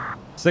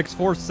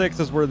 646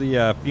 is where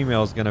the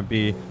female is going to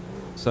be.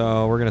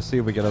 So we're going to see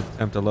if we can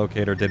attempt to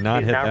locate her. Did not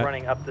She's hit now that.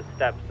 running up the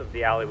steps of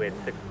the alleyway at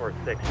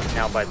 646. She's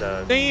now by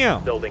the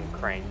building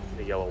crane,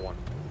 the yellow one.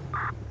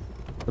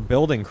 The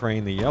building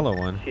crane, the yellow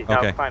one. She's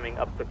now climbing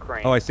up the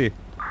crane. Oh, I see.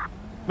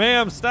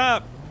 Ma'am,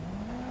 stop.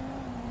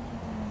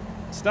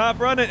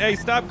 Stop running. Hey,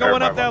 stop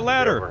going up that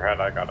ladder.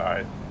 Overhead, I got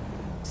eyes.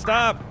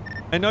 Stop.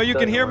 I know you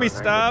can hear me.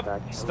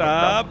 Stop.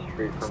 Stop.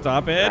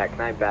 Stop it.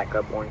 Can I back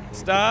up one?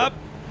 Stop.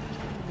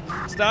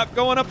 Stop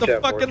going up the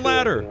fucking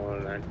ladder.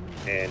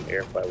 and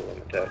air flight will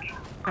attach.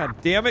 God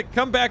damn it.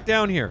 Come back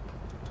down here.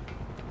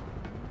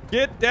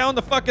 Get down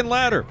the fucking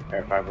ladder.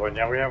 Air 5-1,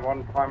 yeah, we have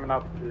one climbing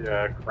up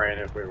the crane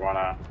if we want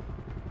to.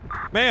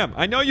 Ma'am,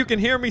 I know you can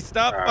hear me.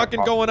 Stop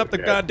fucking going up the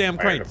goddamn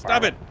crane.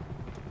 Stop it.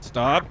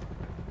 Stop.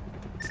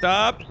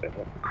 Stop.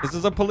 This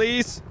is a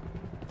police.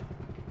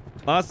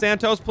 Los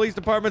Santos Police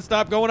Department,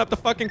 stop going up the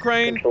fucking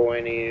crane. Control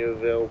any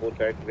available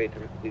to activate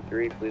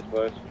 1053, please,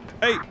 bus.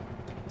 Hey,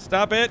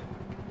 stop it.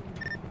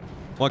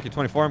 Lucky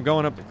 24, I'm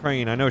going up the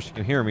crane. I know she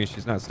can hear me.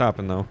 She's not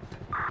stopping, though.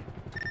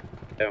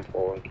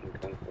 10-4, King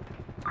Kong.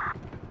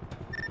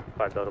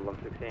 5 Delta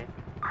 116.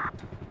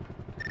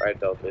 5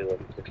 Delta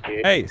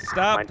 1168. Hey,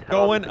 stop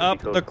going up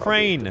the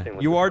crane.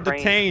 You are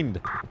detained.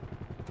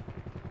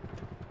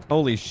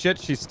 Holy shit,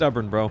 she's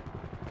stubborn, bro.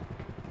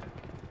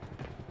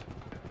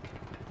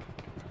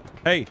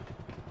 Hey.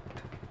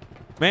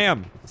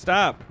 Ma'am,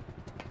 stop.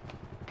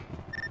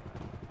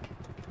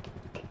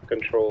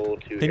 Control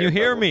to. Can you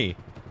hear me?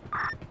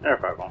 Air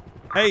 5-1.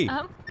 Hey.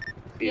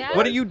 Yeah?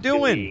 What are you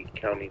doing?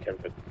 County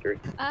 1053.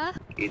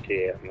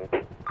 ETA.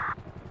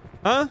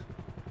 Huh?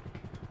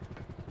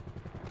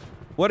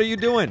 What are you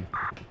doing?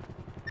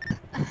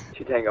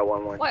 Tango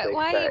 116.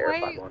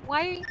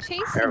 Why are you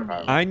chasing me?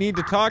 I need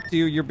to talk to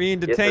you. You're being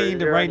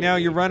detained, and right now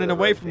you're running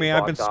away from me.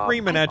 I've been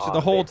screaming at you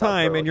the whole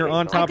time, and you're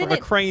on top of a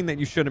crane that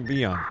you shouldn't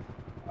be on.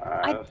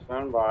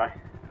 Stand by.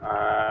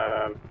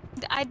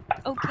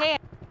 Okay.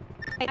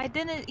 I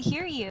didn't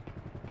hear you.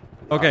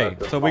 Okay,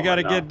 so we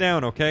gotta get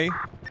down, okay?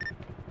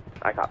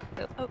 I copy.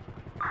 Oh.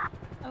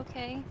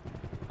 Okay.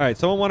 All right,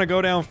 someone want to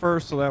go down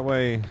first, so that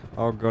way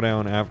I'll go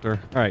down after.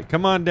 All right,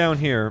 come on down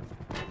here.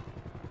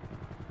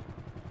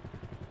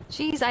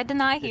 Jeez, I did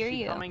not hear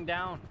you. Coming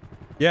down.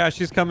 Yeah,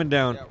 she's coming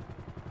down.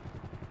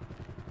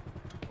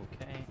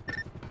 Okay.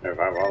 Air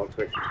 5-1, looks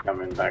like she's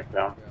coming back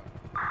down.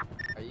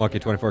 Lucky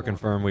 24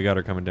 confirmed. We got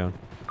her coming down.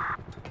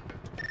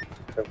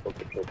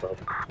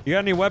 You got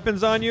any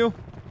weapons on you?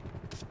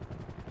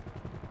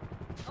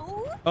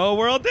 Oh,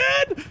 we're all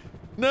dead!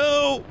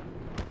 No!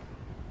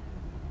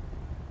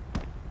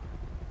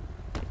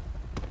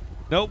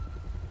 Nope.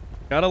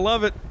 Gotta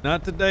love it.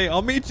 Not today.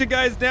 I'll meet you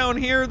guys down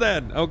here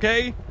then,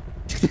 okay?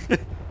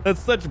 That's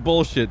such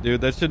bullshit,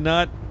 dude. That should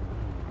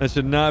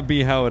not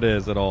be how it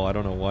is at all. I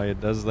don't know why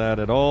it does that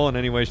at all in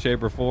any way,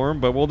 shape, or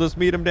form, but we'll just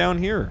meet him down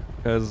here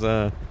because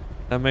that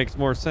makes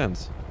more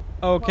sense.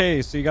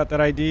 Okay, so you got that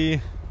ID?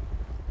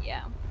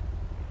 Yeah.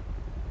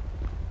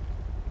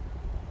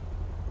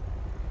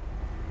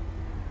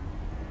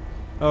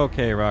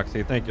 Okay,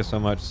 Roxy, thank you so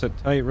much. Sit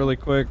tight really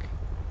quick.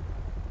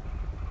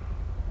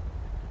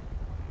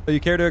 So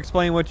you care to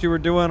explain what you were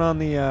doing on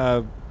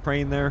the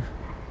crane there?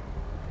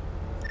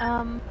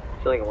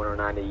 Filling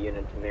 190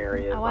 units in the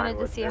area. I wanted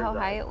to see how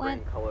high it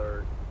went.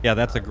 Yeah,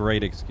 that's a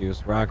great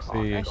excuse, Roxy.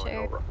 Do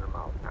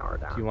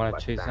you want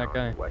to chase that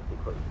guy?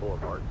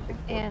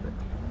 And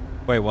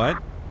Wait, what?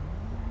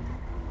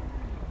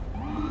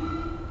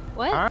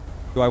 what? Huh?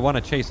 Do I want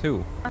to chase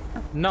who?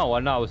 No,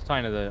 I was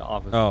talking to the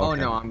officer. Oh,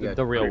 okay. no, I'm good.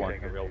 The real one.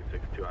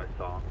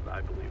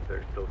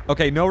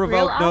 Okay, no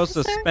revoked, no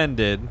officer?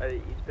 suspended.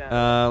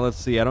 Let's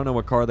see. I don't know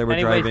what car they were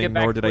Anyways, driving, get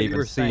back nor to did I what you even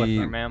were saying,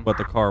 see ma'am. what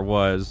the car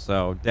was.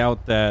 So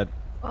doubt that.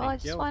 Well, I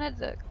just wanted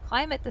to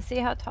climb it to see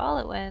how tall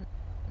it went.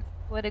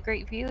 What a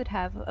great view it'd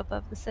have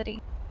above the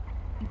city.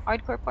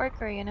 Hardcore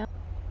parkour, you know?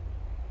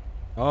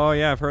 Oh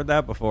yeah, I've heard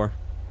that before.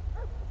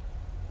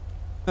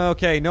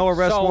 Okay, no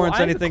arrest So, warrants, I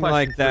have a anything question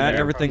like for that. you.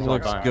 Everything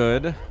looks Hold on.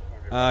 good.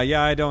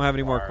 Yeah, I don't have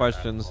any more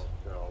questions.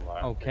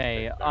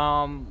 Okay.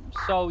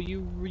 So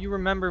you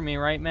remember me,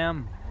 right,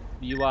 ma'am?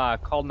 You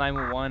called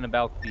 911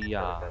 about the.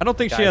 I don't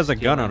think she guy has a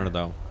gun stealing, on her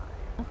though.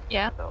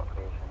 Yeah.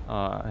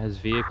 His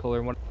vehicle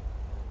or what?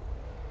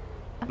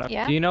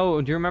 Yeah. Do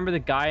you remember the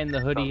guy in the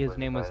hoodie? His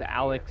name was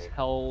Alex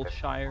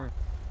Hellshire.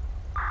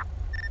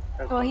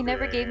 Well, he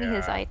never gave me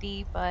his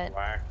ID, but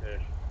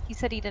he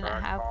said he didn't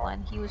have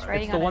one. He was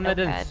writing It's the on one a that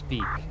didn't notepad.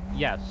 speak.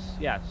 Yes,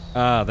 yes.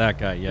 Ah, that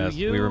guy. Yes,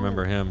 you, we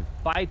remember him.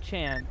 By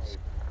chance,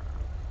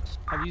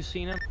 have you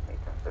seen him?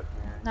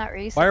 Not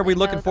recently. Why are we no,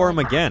 looking the for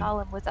only him time I again? saw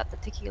him was at the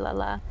Tequila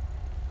La.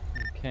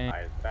 Okay.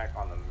 It's back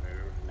on the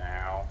move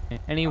now.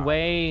 Any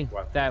way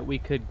that we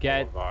could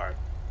get Boulevard.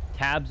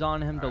 tabs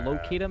on him to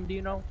locate him? Do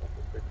you know?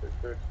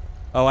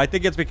 Oh, I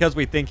think it's because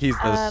we think he's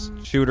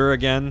the shooter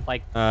again.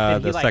 Like the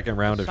did he, like, second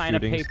round of sign a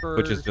shootings, paper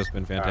which has just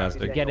been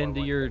fantastic. Get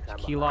into your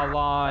tequila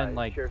law and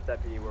like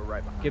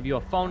give you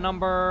a phone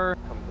number.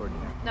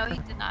 No, he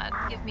did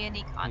not give me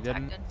any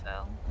contact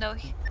info. No,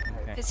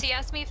 because he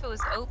asked me if it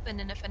was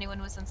open and if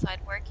anyone was inside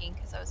working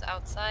because I was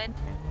outside.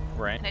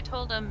 Right. And I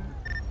told him,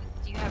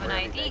 do you have an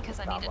ID? Because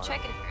I need to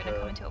check it if you're going to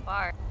come into a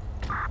bar.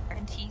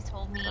 And he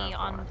told me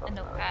on a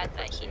notepad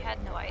that he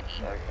had no ID.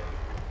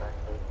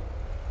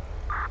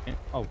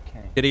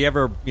 Okay. Did he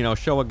ever,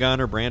 show a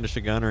gun or brandish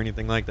a gun or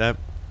anything like that?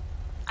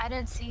 I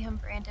didn't see him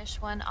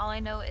brandish one. All I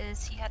know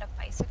is he had a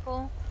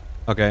bicycle.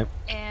 Okay.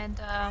 And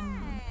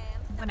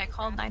when I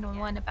called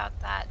 911 about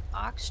that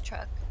box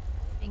truck,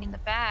 being in the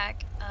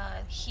back,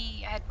 I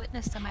had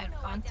witnessed him. I had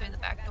gone through the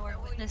back door,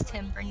 witnessed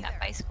him bring that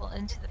bicycle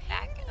into the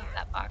back of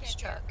that box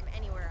truck,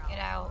 get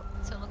out.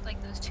 So it looked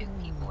like those two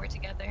people were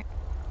together.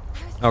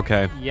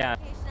 Okay. Yeah.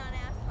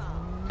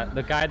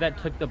 The guy that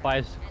took the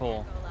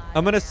bicycle.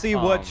 I'm gonna see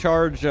what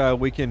charge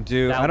we can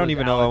do. I don't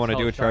even know if I want to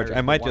do a charge.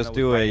 I might just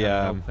do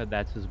a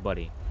that's his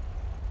buddy.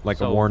 Like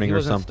a warning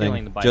or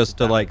something, just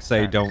to like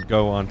say don't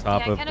go on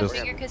top of this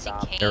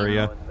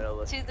area. You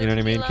know what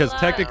I mean? Because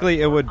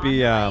technically it would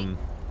be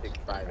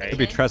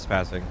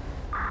trespassing.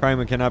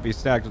 Crime cannot be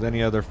stacked with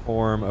any other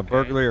form of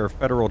burglary or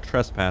federal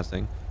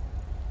trespassing.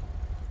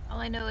 All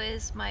I know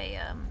is my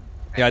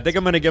yeah, I think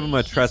I'm gonna give him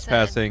a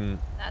trespassing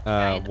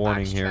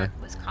warning here.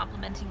 Was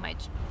complimenting my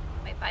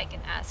bike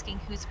and asking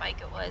whose bike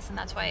it was, and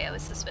that's why I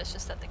was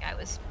suspicious that the guy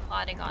was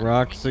plotting on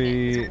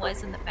Roxy it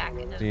was in the back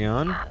of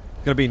Dion.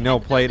 Gonna be no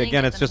plate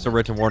again. It's just a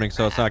written warning,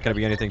 so it's not gonna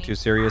be anything too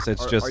serious.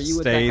 It's just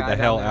stay the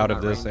hell out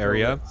of this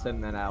area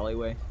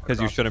because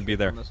you shouldn't be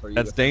there.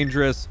 That's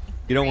dangerous.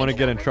 You don't want to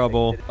get in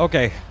trouble.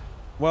 Okay.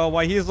 Well,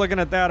 while he's looking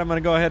at that, I'm gonna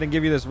go ahead and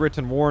give you this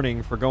written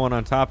warning for going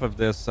on top of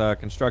this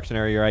construction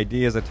area. Your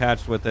ID is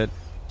attached with it.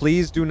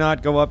 Please do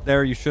not go up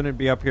there. You shouldn't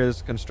be up here.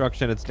 This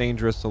construction, it's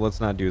dangerous, so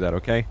let's not do that.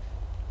 Okay.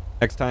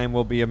 Next time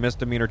will be a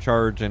misdemeanor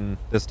charge, and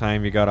this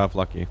time you got off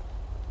lucky.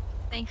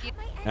 Thank you.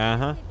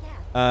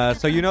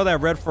 So you know that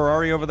red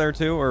Ferrari over there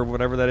too, or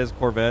whatever that is,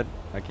 Corvette?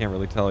 I can't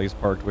really tell. He's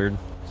parked weird.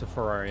 It's a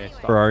Ferrari.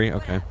 Ferrari,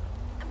 okay.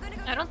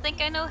 I don't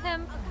think I know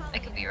him. I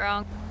could be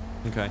wrong.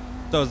 Okay.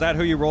 So is that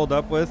who you rolled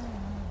up with?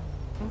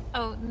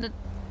 Oh,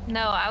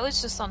 no, I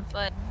was just on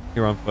foot.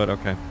 You're on foot,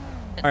 okay.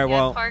 All right,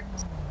 well.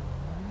 Parked.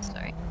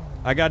 Sorry.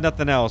 I got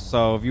nothing else,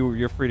 so if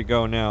you're free to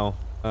go now.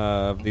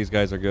 These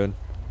guys are good.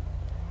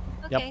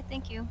 Okay,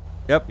 thank you.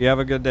 Yep, you have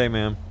a good day,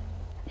 ma'am.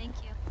 Thank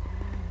you.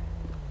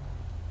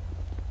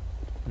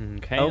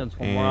 Okay, that's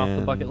one more off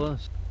the bucket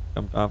list.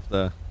 Jumped off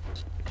the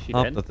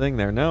thing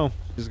there. No,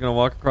 she's gonna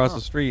walk across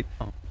the street.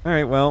 All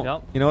right,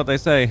 well, you know what they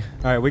say.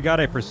 All right, we got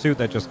a pursuit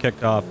that just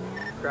kicked off.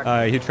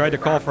 He tried to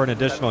call for an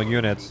additional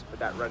units. With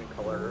that red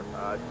color,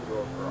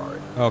 two-wheel Ferrari.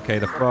 Okay,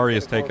 the Ferrari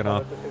is taken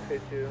off.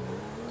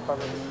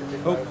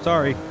 Oh,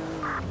 sorry.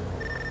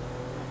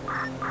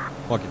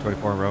 Lucky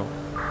 24 in row.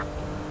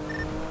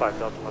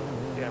 5,011.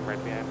 Yeah, I'm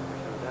right behind.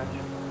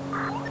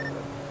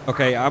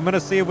 Okay, I'm gonna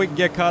see if we can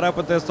get caught up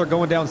with this. They're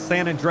going down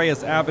San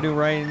Andreas Avenue,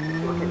 right?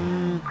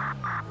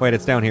 Wait,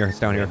 it's down here. It's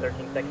down here.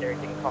 13 secondary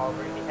taking call.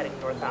 We're gonna be heading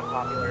northbound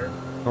Popular.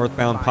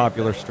 Northbound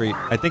Popular Street.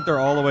 I think they're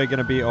all the way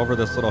gonna be over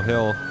this little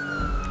hill.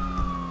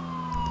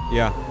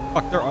 Yeah.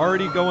 Fuck, they're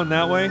already going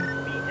that way?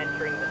 We'll be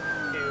entering the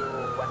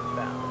 2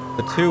 westbound.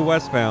 The 2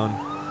 westbound.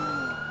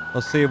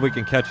 Let's see if we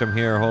can catch them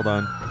here. Hold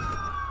on.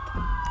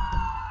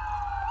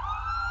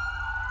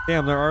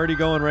 Damn, they're already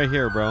going right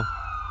here, bro.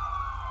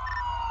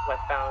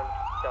 Westbound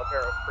Del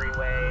Perro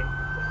Freeway.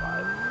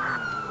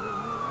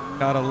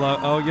 Gotta love.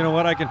 Oh, you know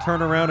what? I can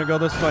turn around and go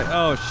this way.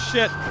 Oh,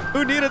 shit.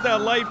 Who needed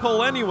that light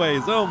pole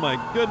anyways? Oh, my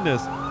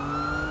goodness.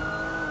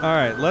 All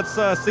right, let's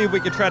see if we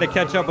can try to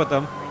catch up with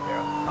them.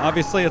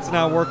 Obviously, it's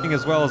not working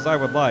as well as I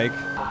would like.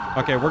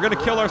 Okay, we're going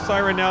to kill our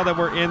siren now that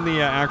we're in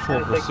the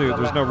actual pursuit.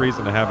 There's no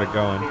reason to have it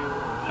going.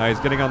 He's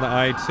getting on the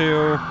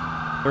I-2.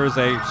 There's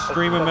a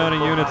extreme amount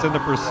of units in the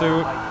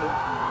pursuit.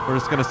 We're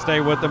just going to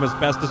stay with them as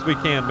best as we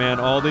can, man.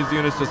 All these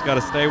units just got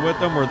to stay with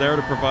them. We're there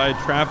to provide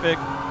traffic.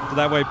 So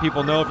that way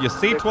people know if you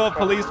see 12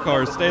 police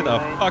cars, stay the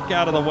fuck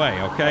out of the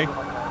way, okay?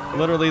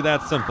 Literally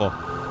that simple.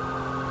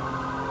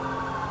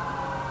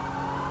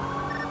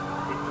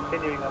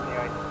 Continuing on the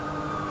ice.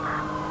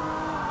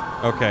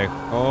 Okay.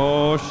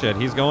 Oh, shit.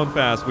 He's going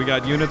fast. We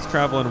got units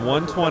traveling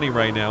 120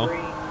 right now.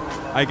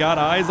 I got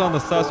eyes on the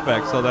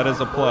suspect, so that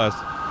is a plus.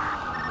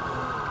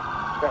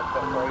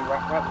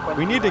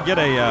 We need to get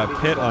a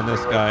pit on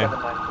this guy.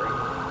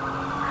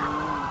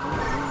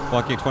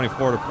 Walking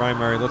 24 to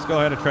primary. Let's go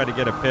ahead and try to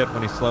get a pit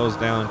when he slows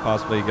down,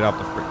 possibly get off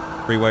the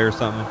freeway or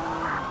something.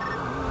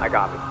 I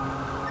got me.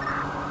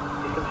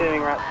 He's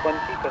continuing Route 20,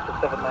 that's a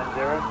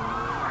 790.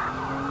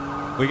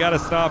 We got to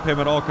stop him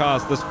at all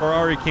costs. This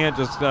Ferrari can't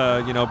just,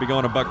 you know, be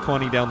going a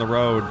 $120 down the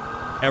road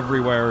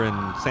everywhere in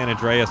San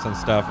Andreas and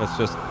stuff. It's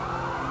just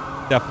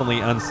definitely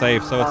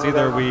unsafe. So it's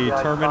either we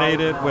terminate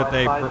it with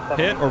a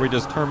pit or we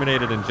just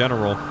terminate it in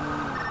general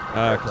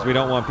because we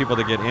don't want people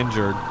to get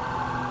injured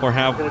or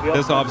have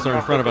this officer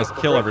in front of us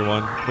kill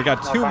everyone. We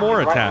got 2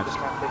 more attached.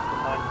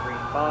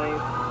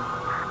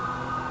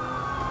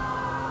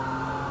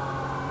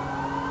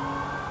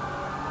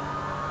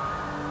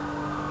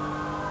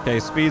 Okay,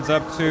 speeds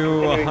up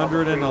to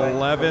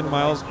 111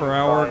 miles per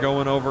hour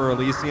going over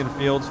Elysian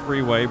Fields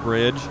Freeway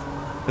Bridge.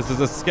 This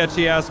is a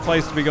sketchy-ass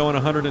place to be going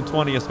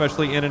 120,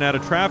 especially in and out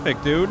of traffic,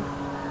 dude.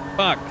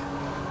 Fuck.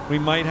 We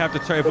might have to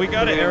try. If we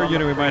got an air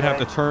unit, we might have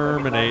to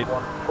terminate.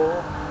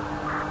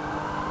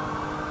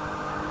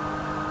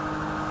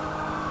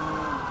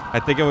 I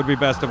think it would be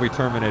best if we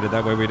terminated.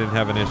 That way we didn't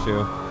have an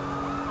issue.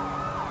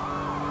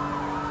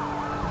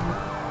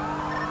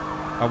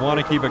 I want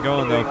to keep it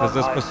going, though, because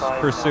this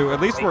pursuit,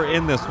 at least we're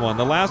in this one.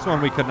 The last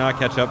one we could not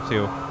catch up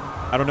to.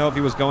 I don't know if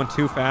he was going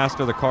too fast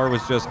or the car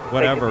was just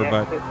whatever,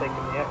 but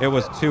it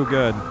was too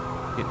good.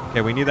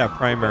 Okay, we need that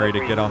primary to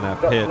get on that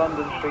pit.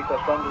 London Street,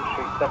 that's London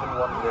Street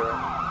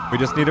 710. We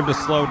just need him to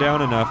slow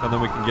down enough and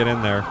then we can get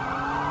in there. It's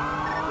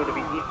going to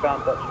be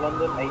eastbound Dutch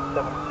London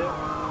 872.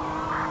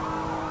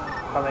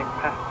 Coming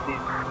past the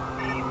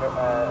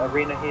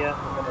arena here,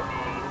 it's going to be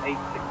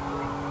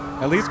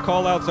 863. At least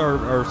call-outs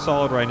are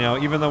solid right now,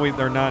 even though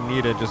they're not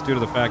needed, just due to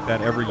the fact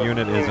that every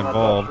unit is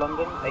involved.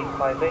 London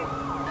 858.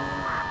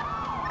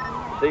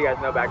 So you guys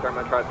know back there, I'm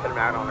going to try to pin him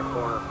out on the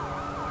corner.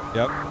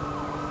 Yep.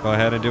 Go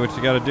ahead and do what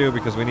you got to do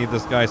because we need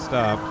this guy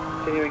stopped.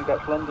 Continuing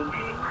Dutch London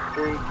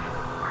Street.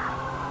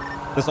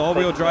 This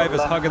all-wheel drive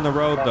is hugging the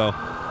road, though.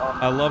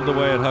 I love the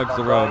way it hugs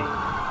the road.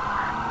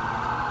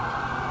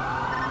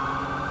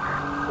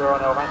 We're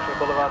on El Rancho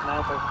Boulevard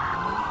now, so.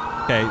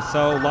 Okay,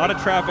 so a lot of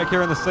traffic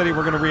here in the city.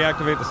 We're going to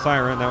reactivate the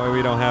siren. That way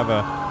we don't have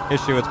a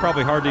issue. It's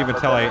probably hard to even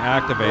tell I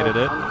activated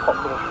it.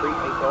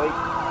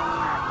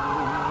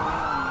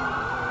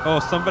 Oh,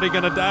 somebody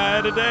going to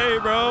die today,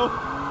 bro.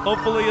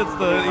 Hopefully it's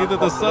either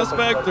the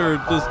suspect or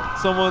just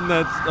someone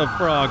that's a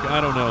frog.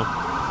 I don't know.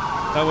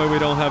 That way we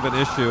don't have an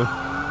issue.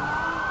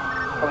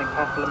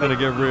 It's going to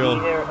get real.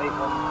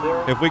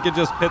 If we could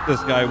just pit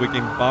this guy, we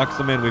can box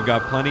him in. We've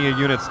got plenty of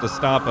units to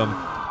stop him.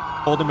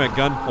 Hold him at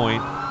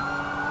gunpoint.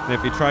 And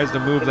if he tries to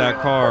move that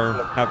car,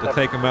 have to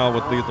take him out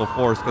with lethal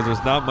force because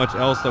there's not much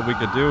else that we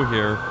could do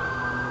here.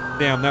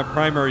 Damn, that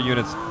primary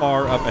unit's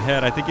far up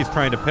ahead. I think he's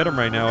trying to pit him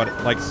right now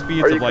at like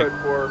speeds of like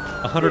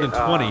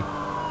 120.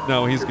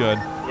 No, he's good.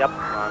 Yep.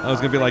 I was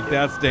going to be like,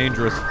 that's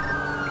dangerous.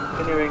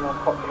 Continuing on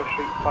Popular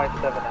Street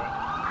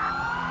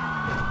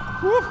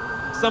 578. Woo!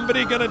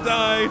 Somebody going to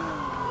die.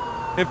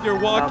 If you're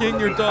walking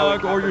your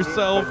dog or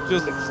yourself,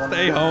 just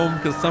stay home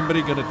because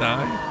somebody going to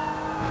die.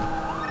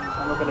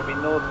 And we're going to be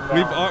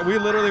northbound. We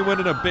literally went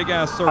in a big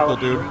ass circle,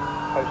 dude.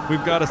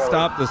 We've got to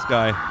stop this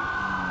guy.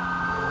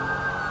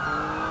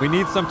 We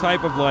need some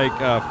type of like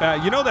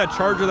you know that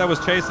Charger that was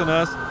chasing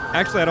us?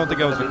 Actually, I don't think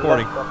I was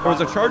recording. There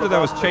was a Charger that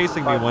was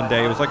chasing me one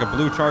day. It was like a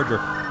blue Charger.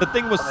 The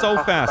thing was so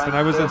fast, and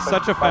I was in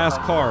such a fast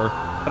car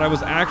that I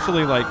was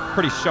actually like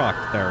pretty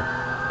shocked there.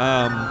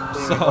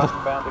 So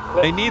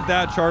they need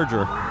that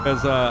Charger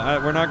because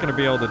we're not going to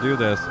be able to do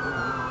this.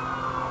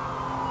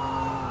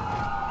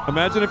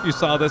 Imagine if you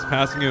saw this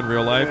passing you in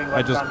real life.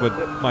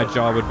 My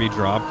jaw would be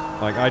dropped.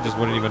 Like I just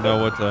wouldn't even know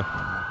what to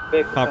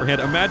comprehend.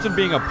 Imagine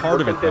being a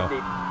part of it though.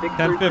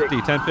 1050,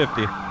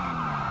 1050.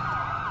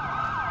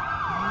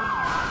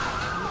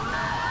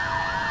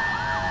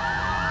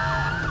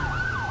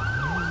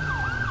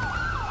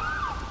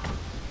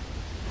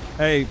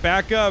 Hey,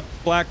 back up,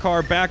 black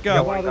car, back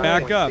up,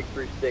 back up.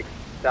 636,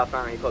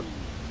 southbound, close.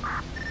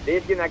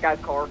 Did he get in that guy's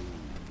car?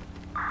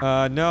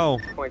 No.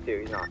 22,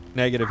 he's not.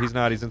 Negative, he's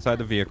not. He's inside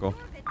the vehicle.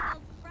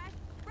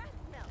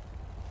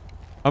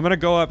 I'm gonna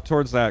go up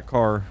towards that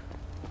car.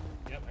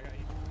 Yep, I got you.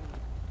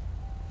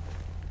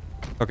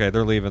 Okay,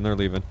 they're leaving, they're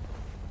leaving.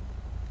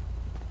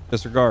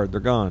 Disregard,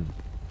 they're gone.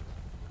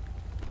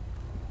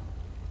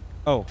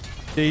 Oh,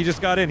 yeah, he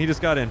just got in, he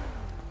just got in.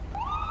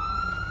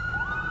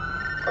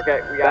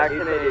 Okay, we got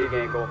 1080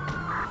 angle.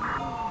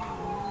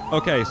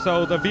 Okay,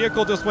 so the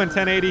vehicle just went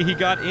 1080. He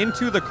got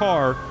into the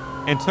car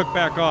and took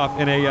back off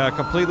in a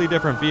completely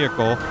different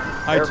vehicle.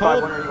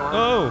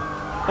 Oh,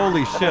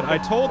 holy shit. I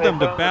told them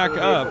to back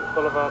up,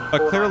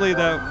 but clearly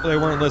that they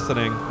weren't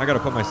listening. I gotta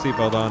put my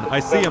seatbelt on. I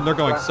see them, they're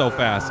going so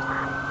fast.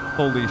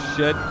 Holy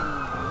shit.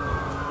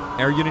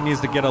 Air unit needs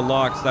to get a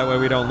lock so that way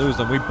we don't lose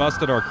them. We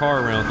busted our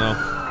car around though.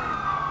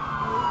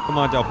 Come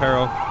on, Del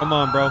Perro. Come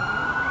on, bro.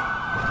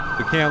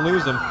 We can't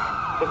lose them.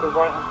 Take a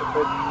right onto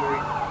Bridge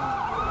Street.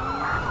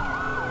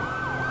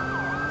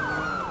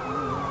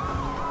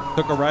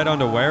 Took a right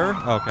onto where?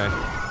 Okay.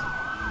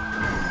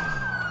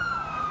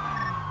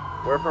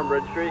 Where from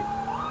Bridge Street?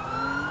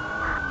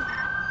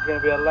 It's going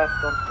to be a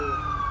left onto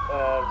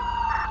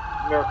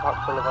Mirror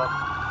Park Boulevard.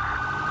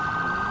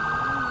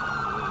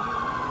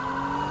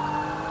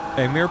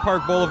 Okay, Mirror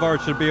Park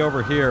Boulevard should be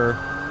over here.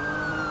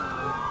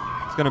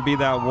 It's going to be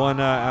that one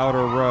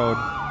outer road.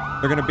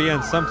 They're going to be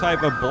in some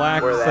type of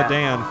black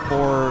sedan,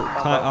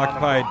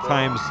 occupied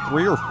times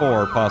 3 or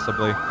 4,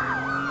 possibly.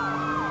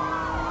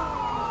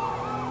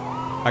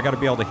 I got to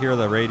be able to hear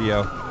the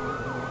radio.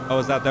 Oh,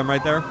 is that them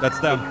right there? That's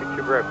them.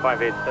 Trooper at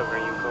 587, are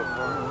you code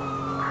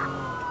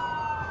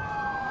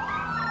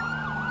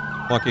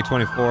 4? Lucky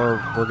 24,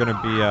 we're going to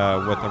be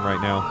with them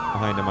right now.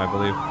 Behind him, I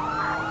believe.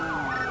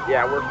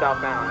 Yeah, we're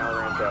southbound on El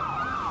Rancho.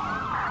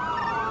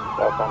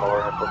 Southbound El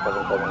Rancho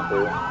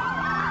 772.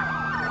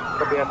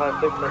 Copy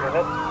F56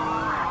 overhead.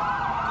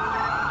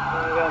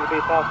 We're going to be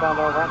southbound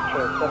El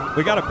Rancho.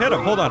 We got to pit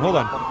him. Hold on, hold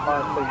on.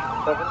 Fire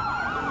Station 7.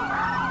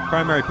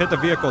 Primary, pit the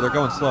vehicle. They're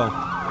going slow.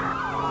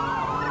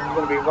 We're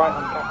going to be right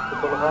on Capitol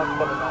Boulevard,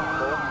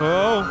 794.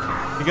 Oh,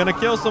 you're going to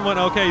kill someone.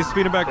 Okay, he's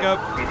speeding back up.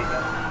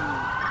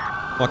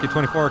 Lucky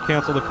 24,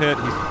 cancel the pit.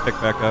 He's picked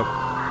back up.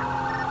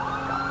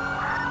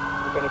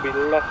 We're going to be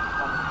left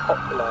on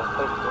Popular,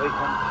 close to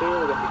 812.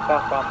 We're going to be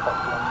southbound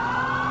Popular.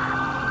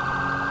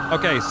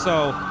 Okay,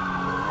 so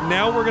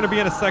now we're going to be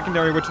in a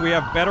secondary, which we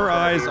have better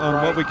eyes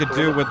on what we could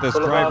do with this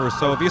driver.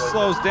 So if he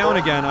slows down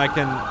again, I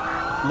can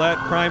let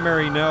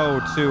primary know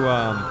to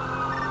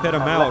hit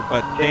him out.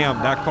 But damn,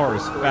 that car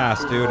is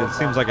fast, dude. It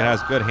seems like it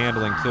has good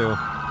handling too.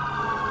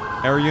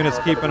 Air unit's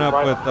keeping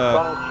up with,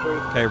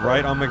 okay,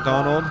 right on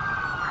McDonald.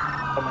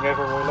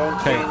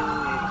 Okay.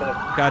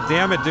 God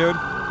damn it, dude.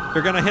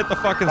 You're gonna hit the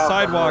fucking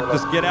sidewalk.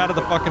 Just get out of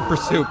the fucking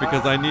pursuit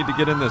because I need to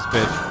get in this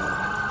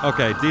bitch.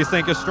 Okay,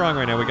 desync is strong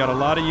right now. We got a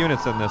lot of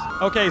units in this.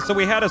 Okay, so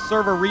we had a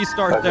server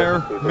restart there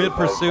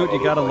mid-pursuit.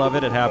 You gotta love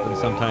it. It happens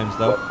sometimes,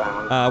 though.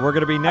 We're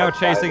gonna be now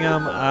chasing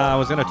him. I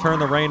was gonna turn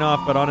the rain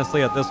off, but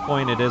honestly, at this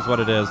point, it is what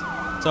it is.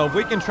 So if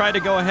we can try to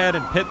go ahead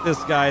and pit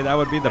this guy, that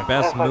would be the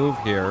best move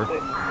here.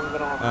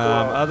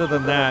 Other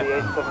than that,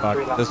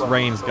 fuck, this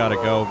rain's gotta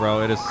go,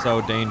 bro. It is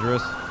so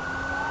dangerous.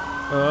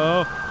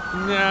 Oh,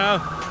 no,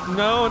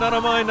 no, not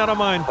on mine, not on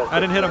mine. I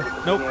didn't hit him.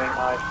 Nope.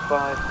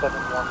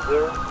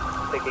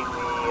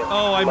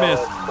 Oh, I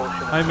missed.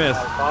 I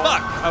missed.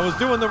 Fuck, I was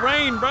doing the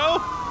rain, bro.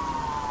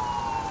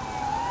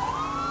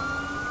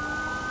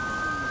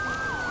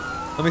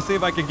 Let me see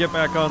if I can get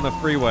back on the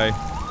freeway.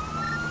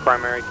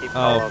 Primary, keep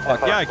Oh,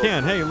 fuck, yeah, I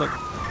can. Hey, look.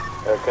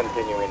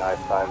 Continuing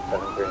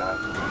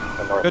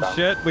I-5739. Good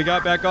shit. We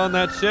got back on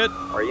that shit.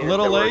 A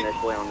little late,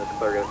 Initially on this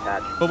clear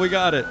attach. but we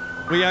got it.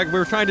 We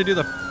were trying to do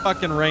the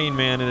fucking rain,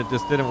 man, and it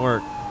just didn't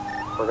work.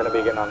 We're going to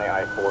be getting on the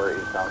I-4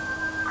 eastbound.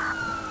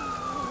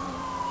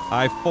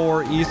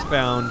 I-4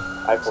 eastbound.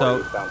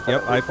 I-4 eastbound.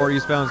 Yep, I-4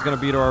 eastbound is going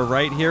to be to our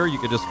right here. You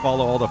could just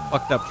follow all the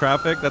fucked up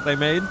traffic that they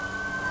made.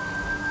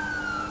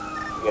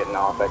 Getting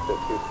off exit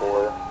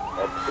 24.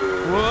 That's to...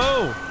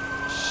 Whoa!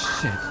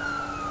 Shit.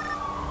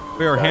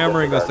 We are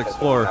hammering this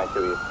Explorer.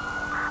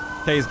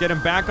 Okay, he's getting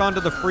back onto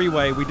the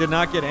freeway. We did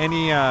not get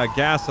any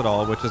gas at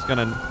all, which is going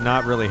to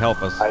not really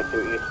help us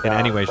in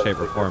any way, shape,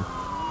 or form.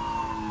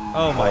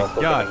 Oh my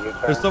god.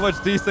 There's so much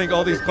desync.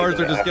 All these cars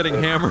are just getting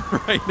hammered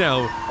right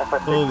now.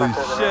 Holy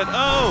shit.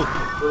 Oh!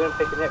 We're going to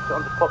take an exit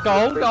on the top.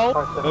 Go.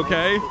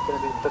 Okay. He's going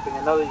to be flipping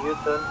another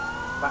U-turn.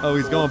 Oh,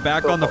 he's going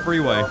back on the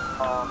freeway.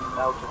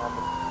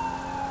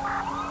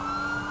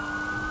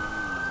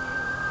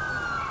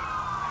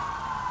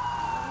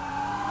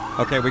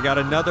 Okay, we got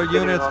another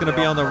unit. It's going to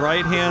be on the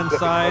right-hand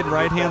side.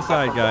 Right-hand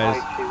side,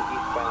 guys.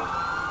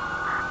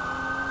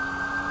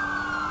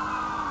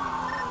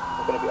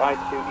 We're going to be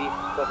I-2 East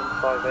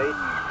 758.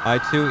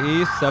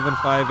 I-2 East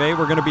 758.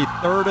 We're going to be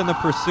third in the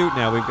pursuit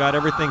now. We've got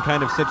everything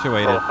kind of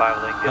situated.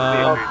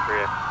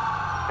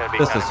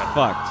 This is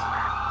fucked.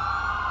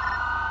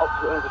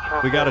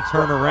 We got to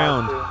turn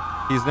around.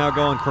 He's now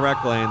going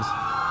correct lanes.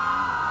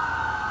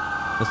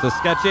 This is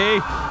sketchy.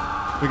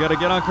 We got to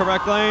get on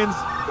correct lanes.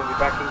 Going to be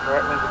back in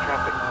correct lanes of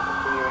traffic now,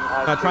 continuing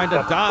I-2. Not trying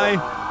to die.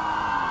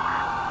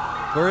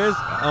 Where is?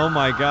 Oh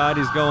my god,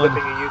 he's going.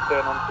 Flipping a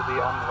U-turn onto the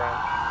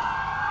on-ramp.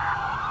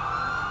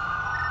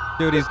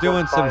 Dude, he's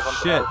doing some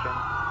shit.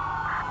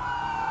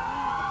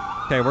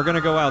 Okay, we're going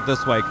to go out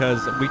this way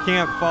because we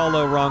can't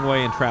follow wrong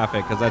way in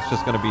traffic because that's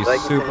just going to be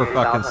super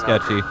fucking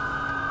sketchy.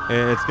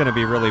 It's going to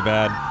be really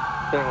bad.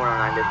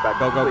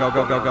 Go, go, go,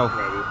 go, go, go.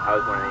 I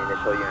was one of the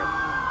initial units.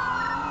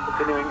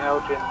 Continuing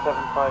Elgin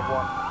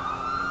 751.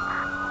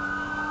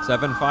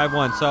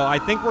 751. So I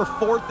think we're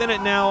fourth in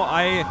it now.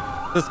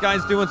 This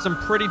guy's doing some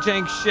pretty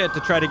jank shit to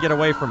try to get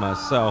away from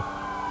us. So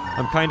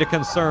I'm kind of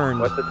concerned.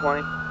 What's the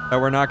 20? That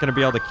we're not going to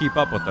be able to keep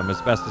up with them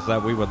as best as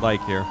that we would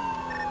like here.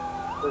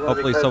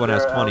 Hopefully someone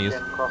has 20s.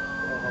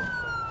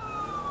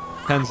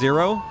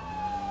 10-0?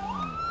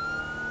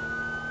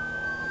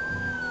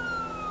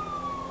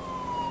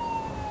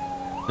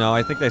 No,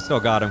 I think they still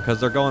got him because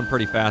they're going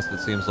pretty fast, it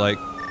seems like.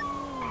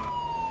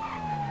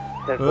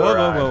 Whoa,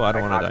 whoa, whoa, I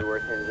don't want to die. We're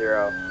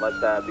 10-0. Let's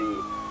be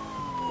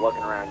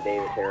looking around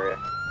Davis area.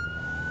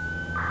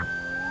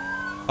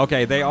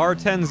 Okay, they are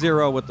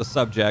 10-0 with the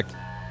subject.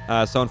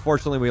 So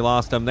unfortunately we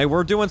lost them. They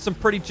were doing some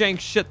pretty jank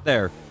shit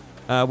there,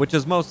 which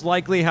is most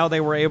likely how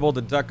they were able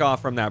to duck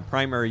off from that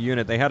primary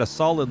unit. They had a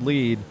solid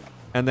lead,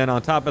 and then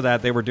on top of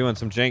that, they were doing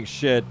some jank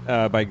shit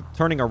by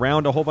turning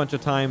around a whole bunch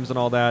of times and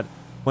all that.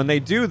 When they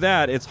do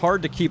that, it's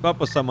hard to keep up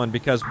with someone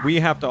because we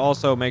have to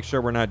also make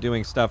sure we're not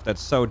doing stuff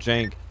that's so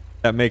jank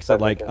that makes it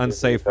like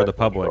unsafe for the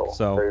public.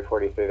 So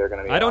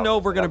I don't know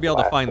if we're going to be able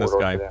to find this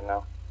guy.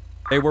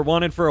 They were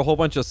wanted for a whole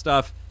bunch of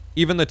stuff.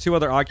 Even the two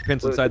other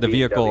occupants inside the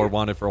vehicle are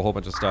wanted for a whole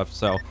bunch of stuff.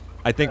 So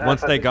I think once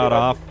they got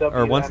off,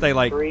 or once they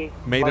like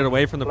made it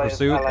away from the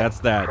pursuit, that's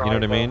that. You know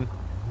what I mean?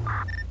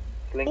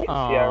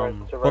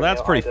 Well,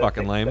 that's pretty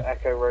fucking lame.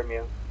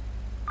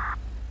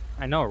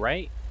 I know,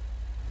 right?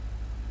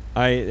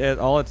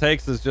 All it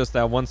takes is just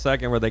that 1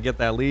 second where they get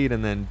that lead,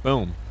 and then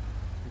boom.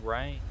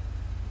 Right.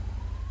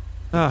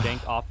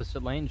 Jank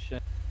opposite lane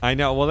shit. I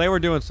know. Well, they were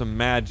doing some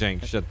mad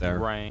jank shit there,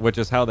 right? Which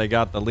is how they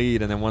got the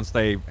lead, and then once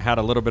they had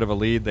a little bit of a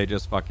lead, they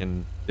just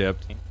fucking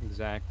dipped.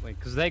 Exactly,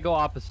 because they go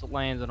opposite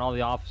lanes, and all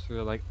the officers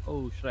are like,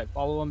 "Oh, should I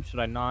follow them? Should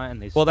I not?"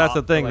 And they. Well, that's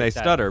the thing. They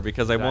stutter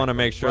because they want to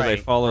make sure they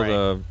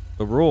follow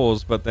the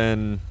rules, but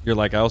then you're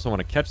like, I also want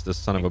to catch this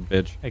son of a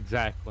bitch.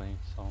 Exactly.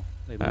 So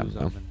they lose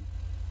them. And...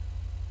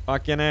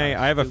 Fucking A.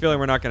 I have a feeling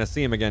we're not going to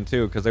see him again,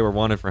 too, because they were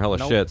wanted for hella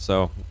shit,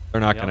 so they're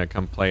not going to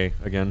come play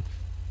again.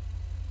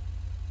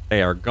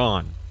 They are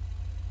gone.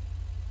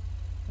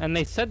 And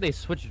they said they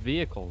switched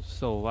vehicles,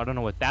 so I don't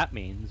know what that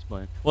means,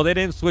 but... Well, they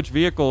didn't switch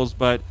vehicles,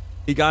 but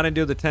he got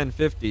into the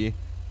 1050.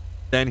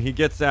 Then he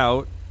gets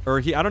out, or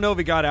I don't know if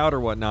he got out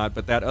or whatnot,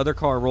 but that other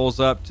car rolls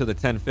up to the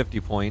 1050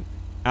 point.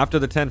 After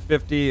the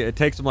 1050, it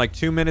takes him like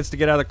 2 minutes to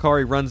get out of the car.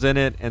 He runs in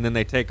it, and then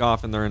they take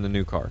off, and they're in the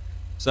new car.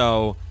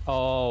 So...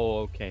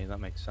 Oh, okay, that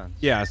makes sense.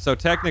 Yeah, so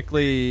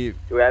technically,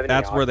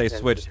 that's where they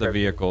switched the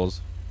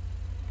vehicles.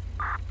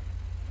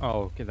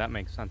 Oh, okay, that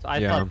makes sense. I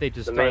thought they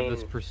just started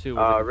this pursuit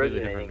with a completely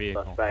different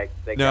vehicle.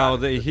 No,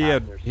 he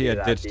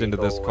had ditched into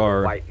this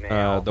car,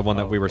 the one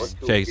that we were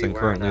chasing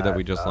currently that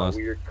we just lost.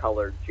 Weird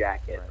colored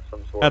jacket,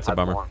 some sort. That's a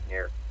bummer.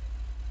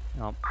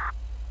 Nope.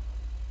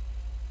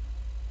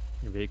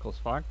 Your vehicle's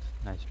fucked.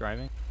 Nice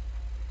driving.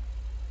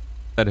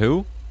 That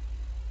who?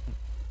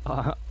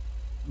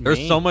 There's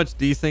Me? so much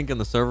desync in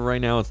the server right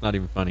now, it's not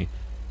even funny.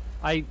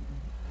 Did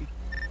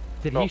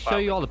he show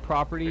you all the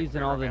properties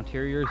and all the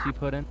interiors he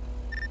put in?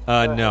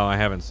 No, I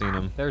haven't seen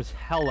them. There's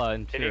hella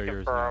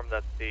interiors.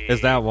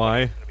 Is that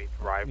why?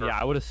 Yeah,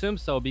 I would assume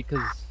so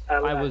because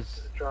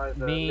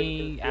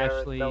me,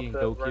 Ashley, and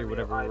Goki or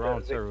whatever, we were all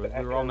on server.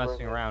 We were all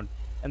messing around.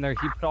 And there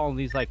he put all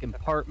these like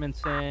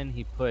apartments in,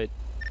 he put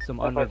some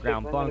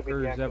underground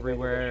bunkers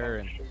everywhere.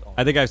 And so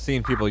I think I've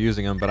seen people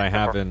using them, but I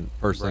haven't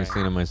personally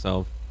seen them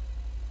myself.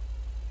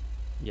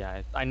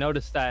 Yeah, I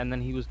noticed that, and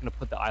then he was going to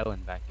put the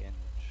island back in.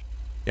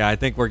 Yeah, I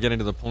think we're getting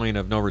to the point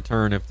of no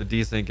return if the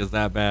desync is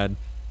that bad.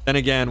 Then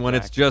again, when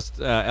it's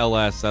just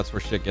LS, that's where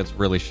shit gets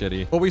really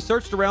shitty. Well, we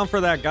searched around for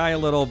that guy a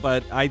little,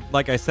 but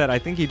like I said, I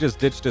think he just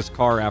ditched his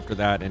car after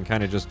that and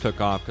kind of just took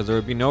off because there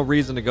would be no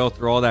reason to go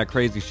through all that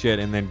crazy shit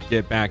and then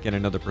get back in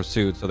another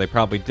pursuit. So they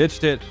probably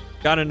ditched it,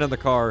 got in another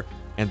car,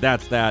 and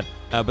that's that.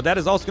 But that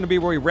is also going to be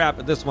where we wrap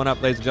this one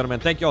up, ladies and gentlemen.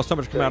 Thank you all so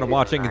much for coming out and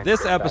watching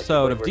this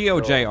episode of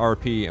DOJ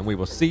RP, and we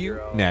will see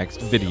you next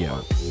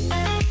video.